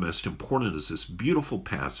one of the most important is this beautiful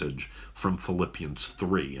passage from Philippians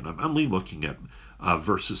 3. And I'm only looking at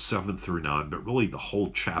verses 7 through 9, but really the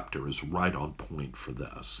whole chapter is right on point for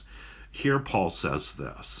this. Here Paul says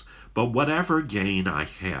this, "But whatever gain I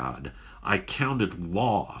had, I counted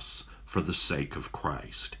loss for the sake of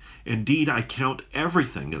Christ. Indeed, I count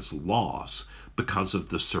everything as loss because of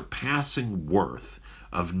the surpassing worth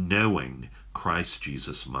of knowing Christ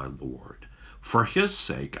Jesus my Lord. For his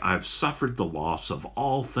sake I have suffered the loss of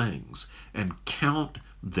all things and count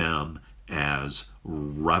them as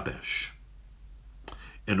rubbish,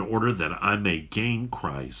 in order that I may gain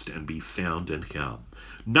Christ and be found in him,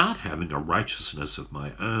 not having a righteousness of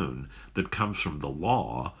my own that comes from the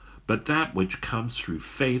law, but that which comes through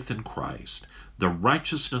faith in Christ, the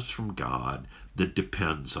righteousness from God that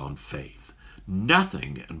depends on faith."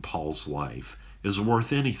 Nothing in Paul's life is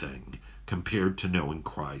worth anything compared to knowing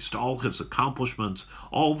Christ. All his accomplishments,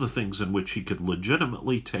 all the things in which he could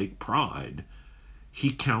legitimately take pride,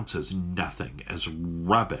 he counts as nothing, as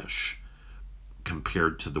rubbish,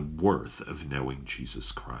 compared to the worth of knowing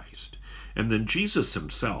Jesus Christ. And then Jesus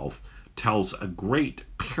himself tells a great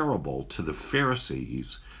parable to the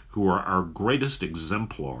Pharisees, who are our greatest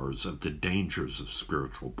exemplars of the dangers of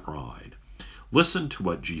spiritual pride. Listen to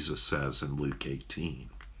what Jesus says in Luke 18.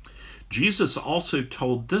 "Jesus also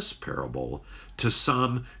told this parable to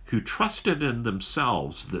some who trusted in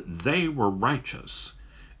themselves that they were righteous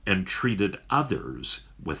and treated others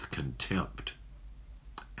with contempt."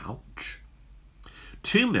 Ouch.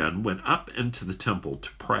 "Two men went up into the temple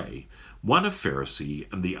to pray, one a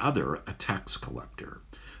Pharisee and the other a tax collector.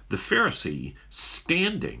 The Pharisee,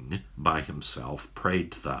 standing by himself,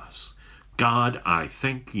 prayed thus, 'God, I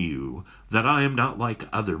thank you that I am not like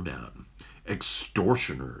other men,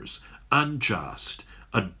 extortioners, unjust,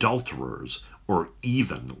 adulterers, or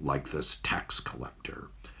even like this tax collector.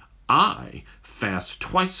 I fast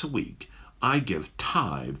twice a week. I give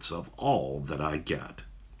tithes of all that I get.'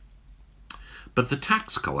 But the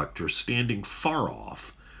tax collector, standing far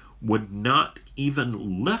off, would not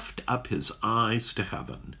even lift up his eyes to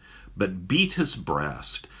heaven, but beat his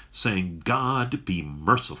breast, saying, 'God, be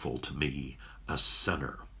merciful to me, a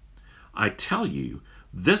sinner.' I tell you,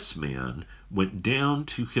 this man went down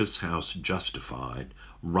to his house justified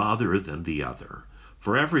rather than the other.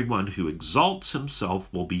 For everyone who exalts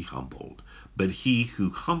himself will be humbled, but he who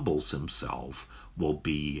humbles himself will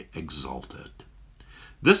be exalted.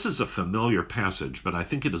 This is a familiar passage, but I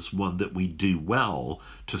think it is one that we do well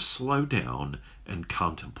to slow down and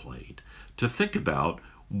contemplate, to think about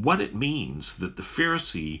what it means that the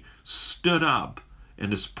Pharisee stood up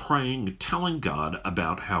and is praying, telling God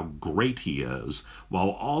about how great he is, while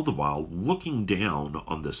all the while looking down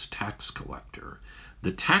on this tax collector.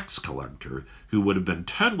 The tax collector, who would have been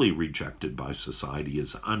totally rejected by society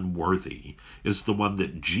as unworthy, is the one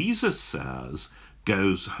that Jesus says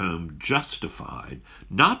goes home justified,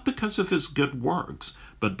 not because of his good works,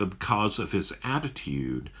 but because of his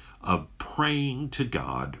attitude of praying to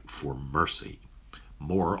God for mercy.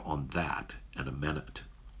 More on that in a minute.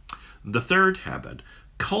 The third habit,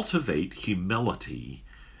 cultivate humility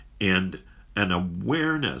and an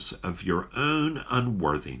awareness of your own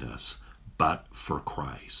unworthiness, but for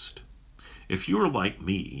Christ. If you are like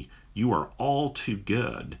me, you are all too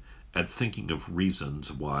good at thinking of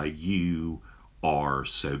reasons why you are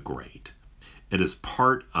so great. It is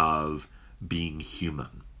part of being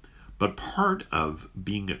human. But part of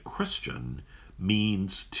being a Christian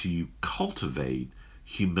means to cultivate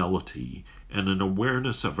humility and an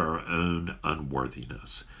awareness of our own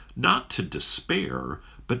unworthiness, not to despair,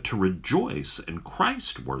 but to rejoice in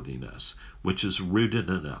Christ's worthiness, which is rooted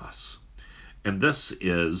in us. And this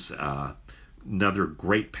is another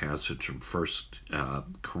great passage from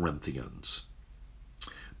 1 Corinthians.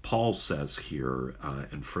 Paul says here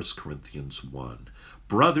in 1 Corinthians 1,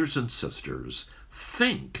 brothers and sisters,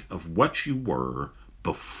 think of what you were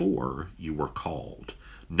before you were called.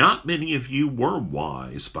 Not many of you were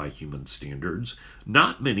wise by human standards.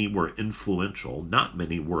 Not many were influential. Not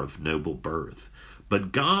many were of noble birth.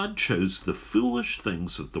 But God chose the foolish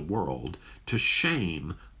things of the world to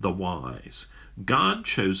shame the wise. God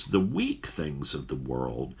chose the weak things of the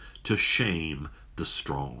world to shame the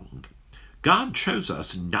strong. God chose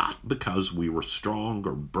us not because we were strong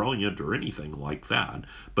or brilliant or anything like that,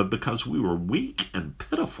 but because we were weak and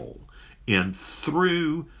pitiful, and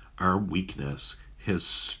through our weakness, his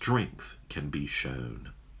strength can be shown.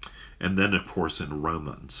 And then, of course, in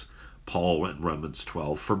Romans, Paul in Romans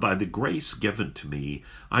 12, for by the grace given to me,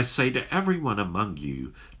 I say to everyone among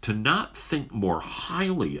you to not think more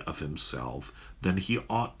highly of himself than he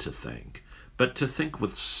ought to think, but to think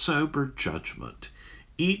with sober judgment,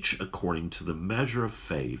 each according to the measure of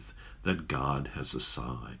faith that God has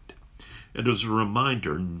assigned. It is a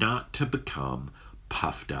reminder not to become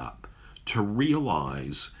puffed up, to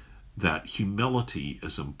realize that humility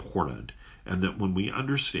is important, and that when we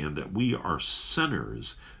understand that we are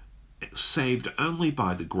sinners, saved only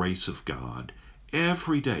by the grace of God,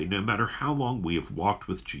 every day, no matter how long we have walked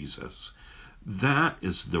with Jesus, that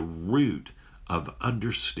is the root of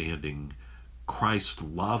understanding Christ's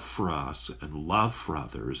love for us and love for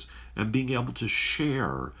others, and being able to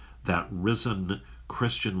share that risen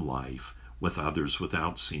Christian life with others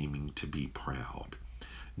without seeming to be proud.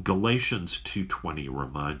 Galatians 2:20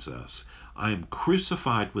 reminds us, I am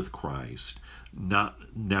crucified with Christ,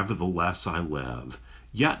 nevertheless I live,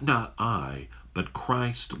 yet not I, but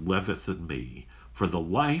Christ liveth in me. For the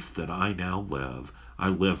life that I now live, I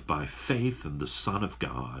live by faith in the Son of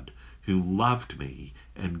God, who loved me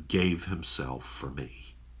and gave himself for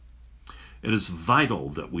me. It is vital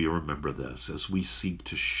that we remember this as we seek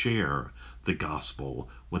to share the gospel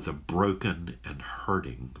with a broken and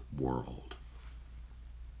hurting world.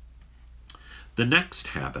 The next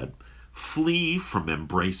habit, flee from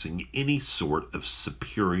embracing any sort of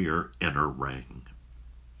superior inner ring.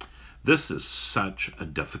 This is such a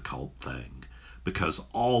difficult thing because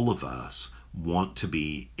all of us want to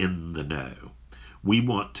be in the know. We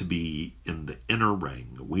want to be in the inner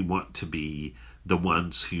ring. We want to be the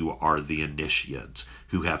ones who are the initiates,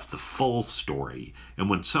 who have the full story. And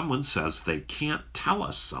when someone says they can't tell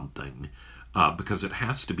us something because it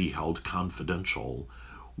has to be held confidential,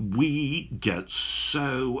 we get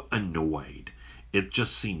so annoyed. It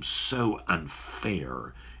just seems so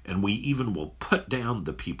unfair. And we even will put down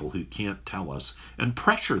the people who can't tell us and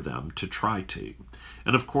pressure them to try to.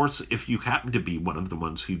 And of course, if you happen to be one of the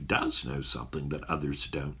ones who does know something that others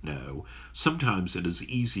don't know, sometimes it is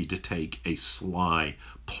easy to take a sly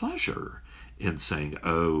pleasure in saying,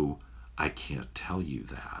 oh, I can't tell you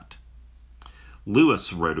that.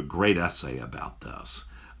 Lewis wrote a great essay about this,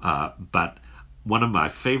 but One of my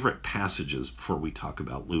favorite passages before we talk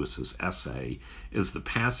about Lewis's essay is the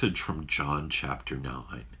passage from John chapter 9.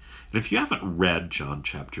 And if you haven't read John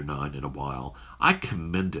chapter 9 in a while, I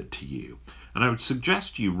commend it to you. And I would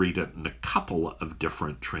suggest you read it in a couple of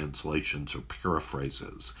different translations or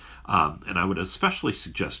paraphrases. And I would especially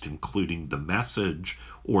suggest including the Message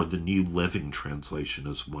or the New Living Translation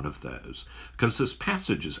as one of those, because this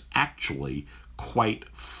passage is actually quite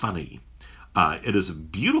funny. It is a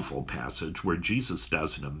beautiful passage where Jesus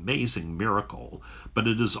does an amazing miracle, but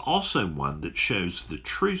it is also one that shows the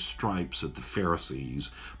true stripes of the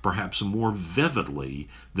Pharisees perhaps more vividly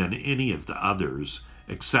than any of the others,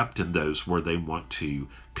 except in those where they want to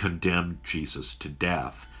condemn Jesus to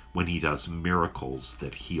death when he does miracles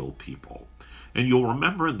that heal people. And you'll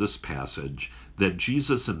remember in this passage that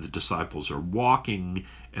Jesus and the disciples are walking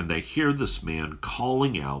and they hear this man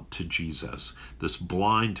calling out to Jesus, this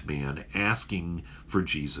blind man asking for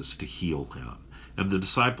Jesus to heal him. And the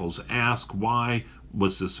disciples ask, why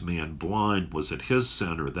was this man blind? Was it his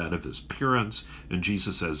sin or that of his parents? And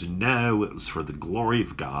Jesus says, no, it was for the glory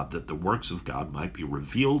of God, that the works of God might be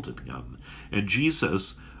revealed in him. And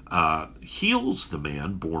Jesus heals the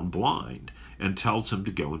man born blind and tells him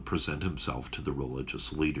to go and present himself to the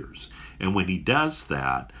religious leaders. And when he does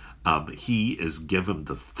that, he is given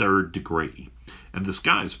the third degree. And this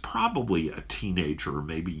guy is probably a teenager,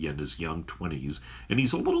 maybe in his young 20s, and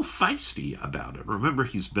he's a little feisty about it. Remember,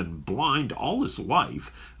 he's been blind all his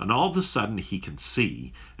life, and all of a sudden he can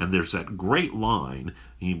see. And there's that great line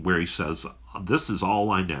where he says, this is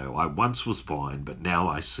all I know. I once was blind, but now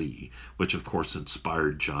I see, which of course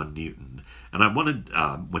inspired John Newton. And I wanted,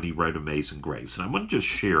 when he wrote Amazing Grace, and I want to just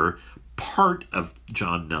share part of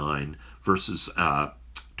John 9, verses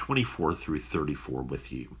 24 through 34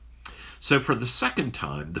 with you. So for the second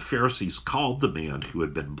time the Pharisees called the man who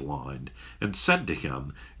had been blind and said to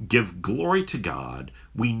him, give glory to God.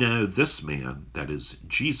 We know this man, that is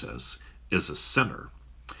Jesus, is a sinner.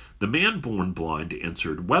 The man born blind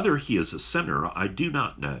answered, whether he is a sinner I do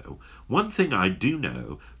not know. One thing I do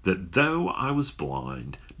know, that though I was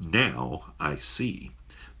blind, now I see.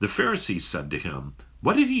 The Pharisees said to him,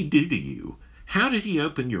 what did he do to you? How did he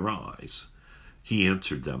open your eyes? He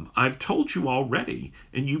answered them, I've told you already,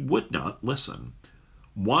 and you would not listen.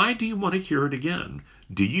 Why do you want to hear it again?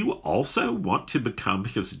 Do you also want to become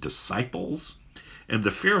his disciples? And the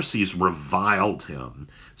Pharisees reviled him,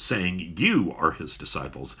 saying, you are his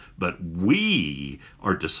disciples, but we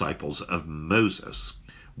are disciples of Moses.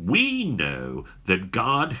 We know that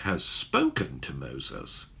God has spoken to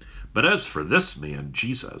Moses. But as for this man,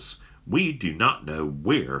 Jesus, we do not know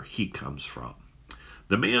where he comes from.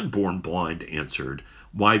 The man born blind answered,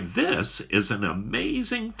 why, this is an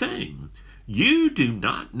amazing thing. You do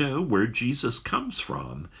not know where Jesus comes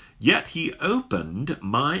from, yet he opened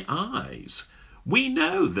my eyes. We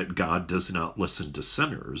know that God does not listen to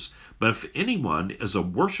sinners, but if anyone is a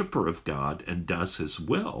worshiper of God and does his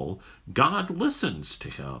will, God listens to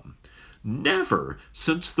him. Never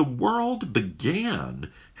since the world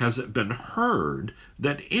began has it been heard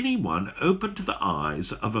that anyone opened the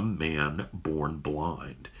eyes of a man born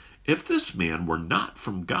blind. If this man were not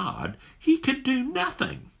from God, he could do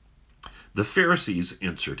nothing. The Pharisees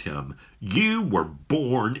answered him, you were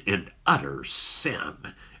born in utter sin,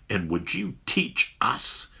 and would you teach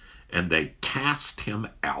us? And they cast him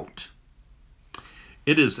out.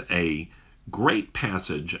 It is a great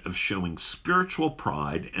passage of showing spiritual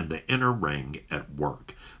pride and the inner ring at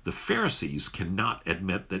work. The Pharisees cannot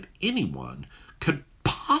admit that anyone could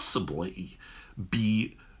possibly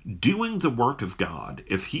be doing the work of God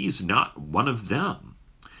if he's not one of them.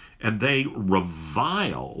 And they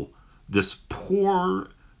revile this poor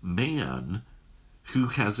man who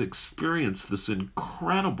has experienced this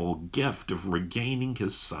incredible gift of regaining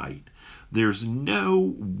his sight. There's no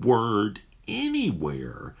word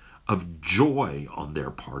anywhere of joy on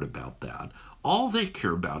their part about that. All they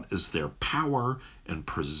care about is their power and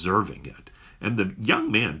preserving it. And the young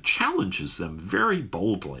man challenges them very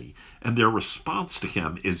boldly, and their response to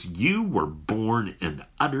him is, you were born in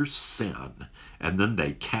utter sin. And then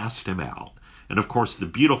they cast him out. And of course, the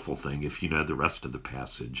beautiful thing, if you know the rest of the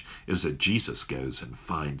passage, is that Jesus goes and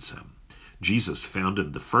finds him. Jesus found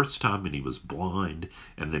him the first time when he was blind,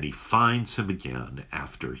 and then he finds him again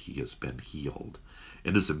after he has been healed.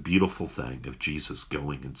 It is a beautiful thing of Jesus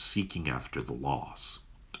going and seeking after the lost.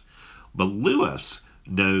 But Lewis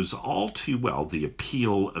knows all too well the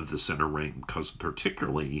appeal of the inner ring, because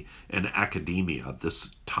particularly in academia, this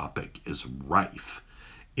topic is rife.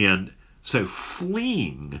 And so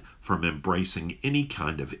fleeing from embracing any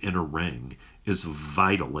kind of inner ring is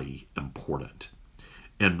vitally important.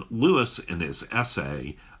 And Lewis, in his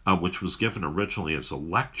essay, which was given originally as a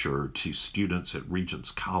lecture to students at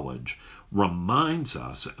Regents College, reminds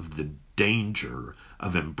us of the danger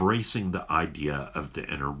of embracing the idea of the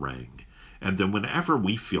inner ring. And then whenever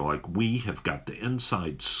we feel like we have got the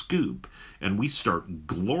inside scoop and we start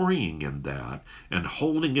glorying in that and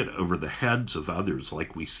holding it over the heads of others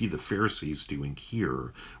like we see the Pharisees doing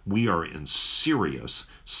here, we are in serious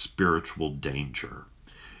spiritual danger.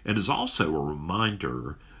 It is also a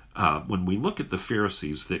reminder when we look at the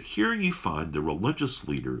Pharisees that here you find the religious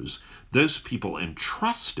leaders, those people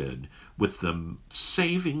entrusted with the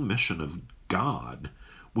saving mission of God.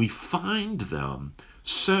 We find them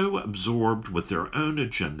so absorbed with their own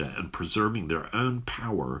agenda and preserving their own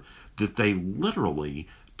power that they literally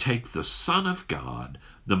take the Son of God,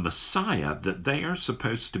 the Messiah that they are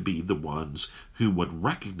supposed to be the ones who would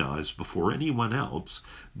recognize before anyone else,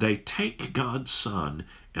 they take God's Son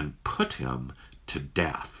and put him to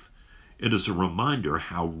death. It is a reminder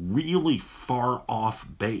how really far off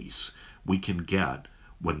base we can get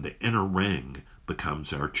when the inner ring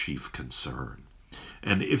becomes our chief concern.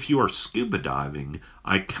 And if you are scuba diving,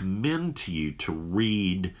 I commend to you to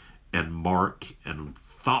read and mark and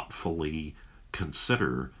thoughtfully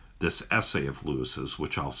consider this essay of Lewis's,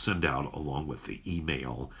 which I'll send out along with the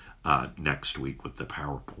email next week with the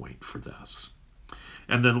PowerPoint for this.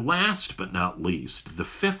 And then last but not least, the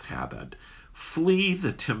fifth habit, flee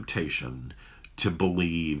the temptation to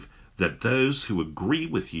believe that those who agree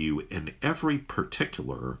with you in every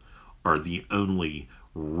particular are the only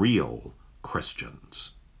real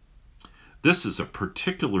Christians. This is a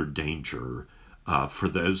particular danger for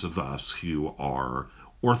those of us who are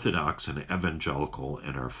Orthodox and evangelical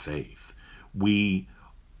in our faith. We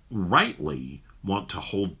rightly want to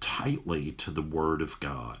hold tightly to the Word of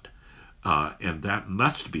God, and that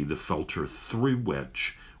must be the filter through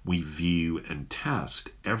which we view and test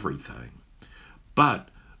everything. But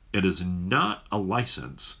it is not a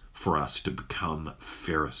license for us to become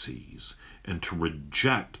Pharisees and to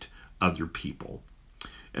reject other people.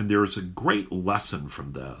 And there is a great lesson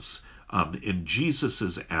from this in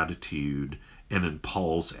Jesus' attitude and in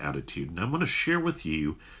Paul's attitude. And I'm going to share with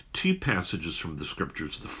you two passages from the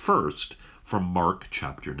Scriptures. The first from Mark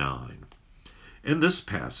chapter 9. In this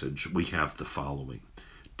passage, we have the following.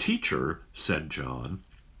 "Teacher," said John,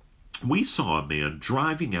 "we saw a man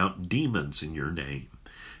driving out demons in your name,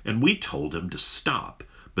 and we told him to stop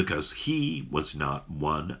because he was not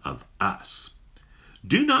one of us."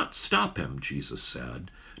 "Do not stop him," Jesus said.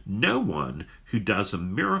 "No one who does a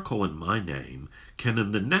miracle in my name can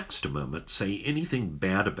in the next moment say anything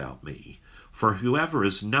bad about me, for whoever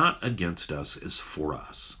is not against us is for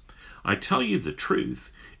us. I tell you the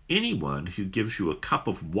truth, anyone who gives you a cup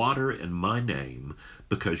of water in my name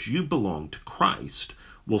because you belong to Christ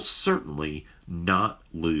will certainly not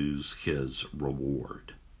lose his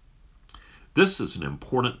reward." This is an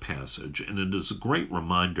important passage, and it is a great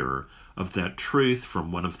reminder of that truth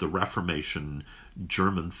from one of the Reformation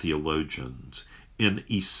German theologians. In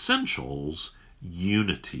essentials,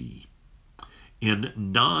 unity. In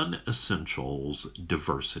non-essentials,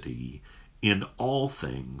 diversity. In all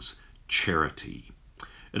things, charity.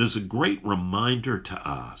 It is a great reminder to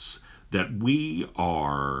us that we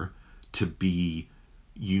are to be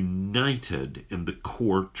united in the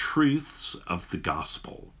core truths of the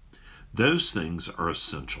gospel. Those things are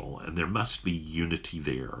essential, and there must be unity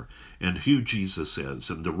there, and who Jesus is,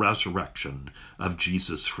 and the resurrection of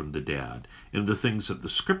Jesus from the dead, and the things that the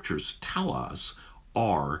Scriptures tell us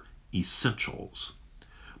are essentials.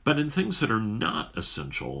 But in things that are not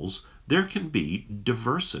essentials, there can be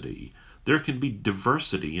diversity. There can be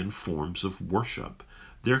diversity in forms of worship.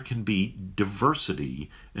 There can be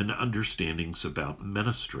diversity in understandings about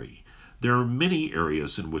ministry. There are many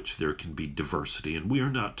areas in which there can be diversity, and we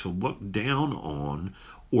are not to look down on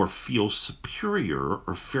or feel superior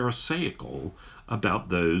or pharisaical about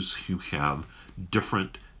those who have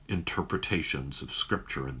different interpretations of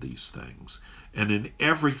Scripture in these things. And in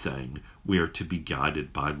everything, we are to be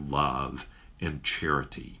guided by love and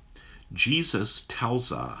charity. Jesus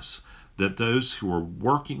tells us that those who are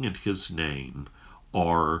working in his name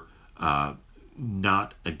are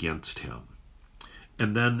not against him.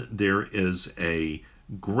 And then there is a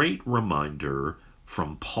great reminder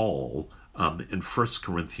from Paul in 1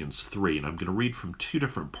 Corinthians 3, and I'm going to read from two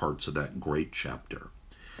different parts of that great chapter.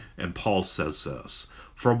 And Paul says this,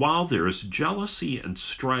 "For while there is jealousy and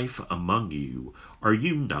strife among you, are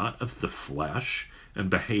you not of the flesh, and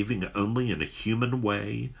behaving only in a human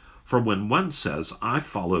way? For when one says, 'I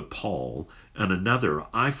follow Paul,' and another,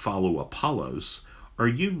 'I follow Apollos,' are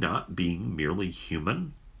you not being merely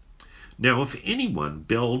human? Now if anyone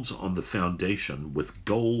builds on the foundation with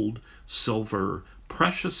gold, silver,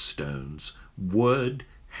 precious stones, wood,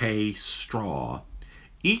 hay, straw,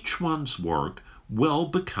 each one's work will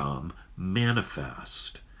become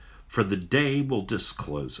manifest, for the day will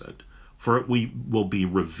disclose it, for it will be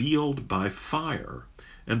revealed by fire,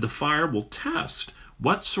 and the fire will test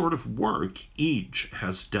what sort of work each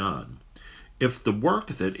has done. If the work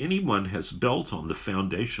that anyone has built on the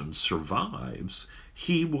foundation survives,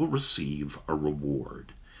 he will receive a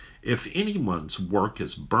reward. If anyone's work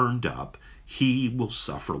is burned up, he will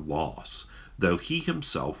suffer loss, though he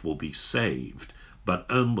himself will be saved, but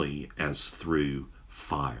only as through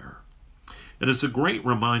fire. It is a great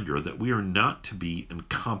reminder that we are not to be in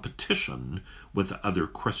competition with other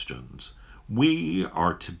Christians. We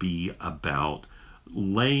are to be about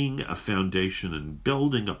laying a foundation and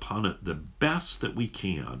building upon it the best that we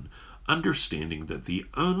can, understanding that the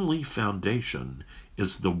only foundation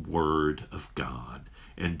is the Word of God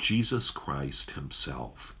and Jesus Christ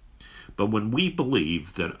himself. But when we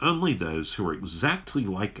believe that only those who are exactly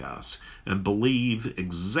like us and believe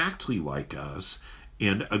exactly like us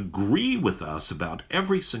and agree with us about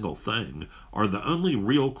every single thing are the only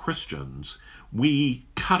real Christians, we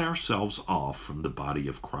cut ourselves off from the body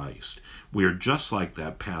of Christ. We are just like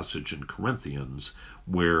that passage in Corinthians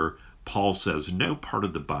where Paul says, no part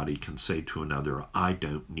of the body can say to another, I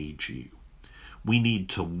don't need you. We need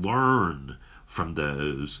to learn from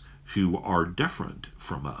those who are different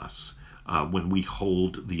from us when we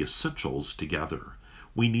hold the essentials together.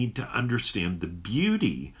 We need to understand the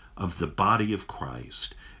beauty of the body of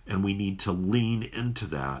Christ, and we need to lean into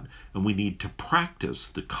that, and we need to practice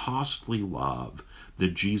the costly love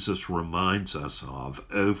that Jesus reminds us of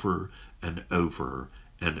over and over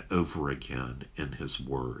and over again in his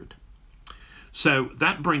word. So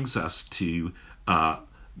that brings us to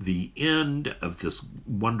the end of this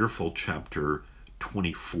wonderful chapter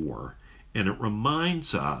 24, and it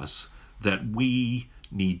reminds us that we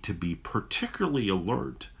need to be particularly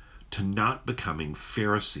alert to not becoming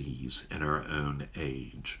Pharisees in our own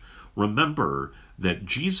age. Remember that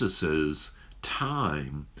Jesus's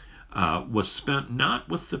time was spent not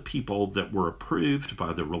with the people that were approved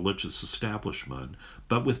by the religious establishment,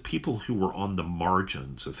 but with people who were on the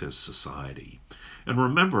margins of his society. And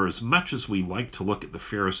remember, as much as we like to look at the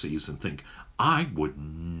Pharisees and think, I would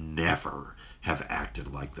never have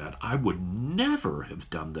acted like that, I would never have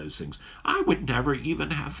done those things, I would never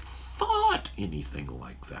even have thought anything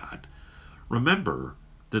like that. Remember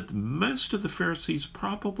that most of the Pharisees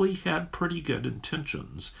probably had pretty good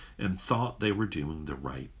intentions and thought they were doing the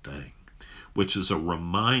right thing, which is a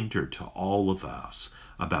reminder to all of us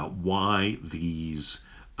about why these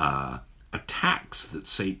attacks that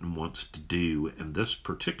Satan wants to do in this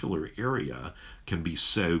particular area can be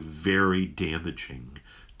so very damaging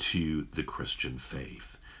to the Christian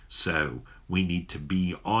faith. So we need to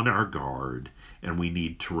be on our guard, and we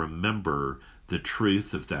need to remember the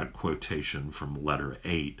truth of that quotation from letter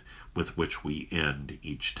 8 with which we end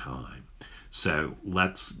each time. So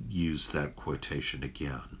let's use that quotation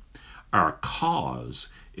again. Our cause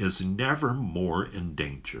is never more in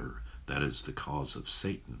danger, that is the cause of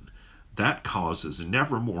Satan. That cause is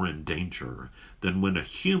never more in danger than when a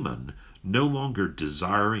human, no longer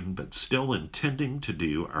desiring but still intending to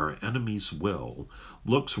do our enemy's will,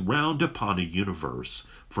 looks round upon a universe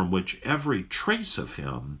from which every trace of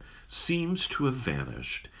him seems to have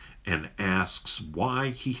vanished, and asks why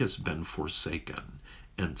he has been forsaken,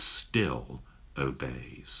 and still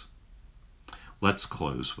obeys. Let's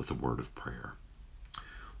close with a word of prayer.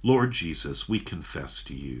 Lord Jesus, we confess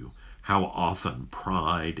to you how often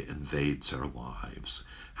pride invades our lives,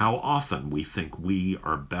 how often we think we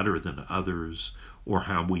are better than others, or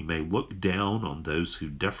how we may look down on those who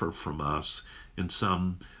differ from us in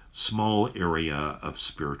some small area of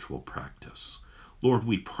spiritual practice. Lord,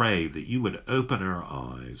 we pray that you would open our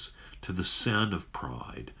eyes to the sin of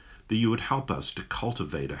pride, that you would help us to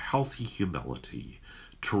cultivate a healthy humility,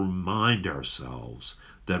 to remind ourselves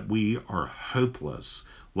that we are hopeless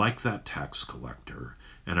like that tax collector,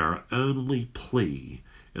 and our only plea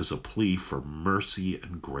is a plea for mercy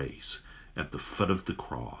and grace at the foot of the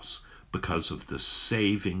cross because of the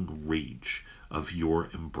saving reach of your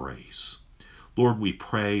embrace. Lord, we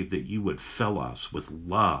pray that you would fill us with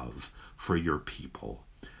love for your people,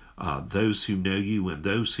 those who know you and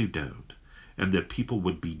those who don't, and that people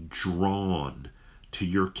would be drawn to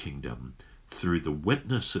your kingdom through the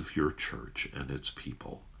witness of your church and its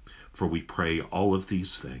people. For we pray all of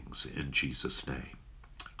these things in Jesus' name.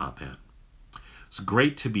 Amen. It's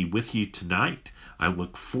great to be with you tonight. I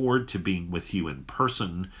look forward to being with you in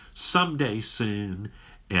person someday soon.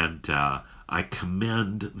 And I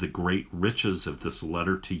commend the great riches of this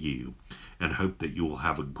letter to you and hope that you will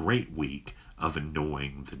have a great week of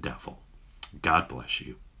annoying the devil. God bless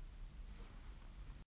you.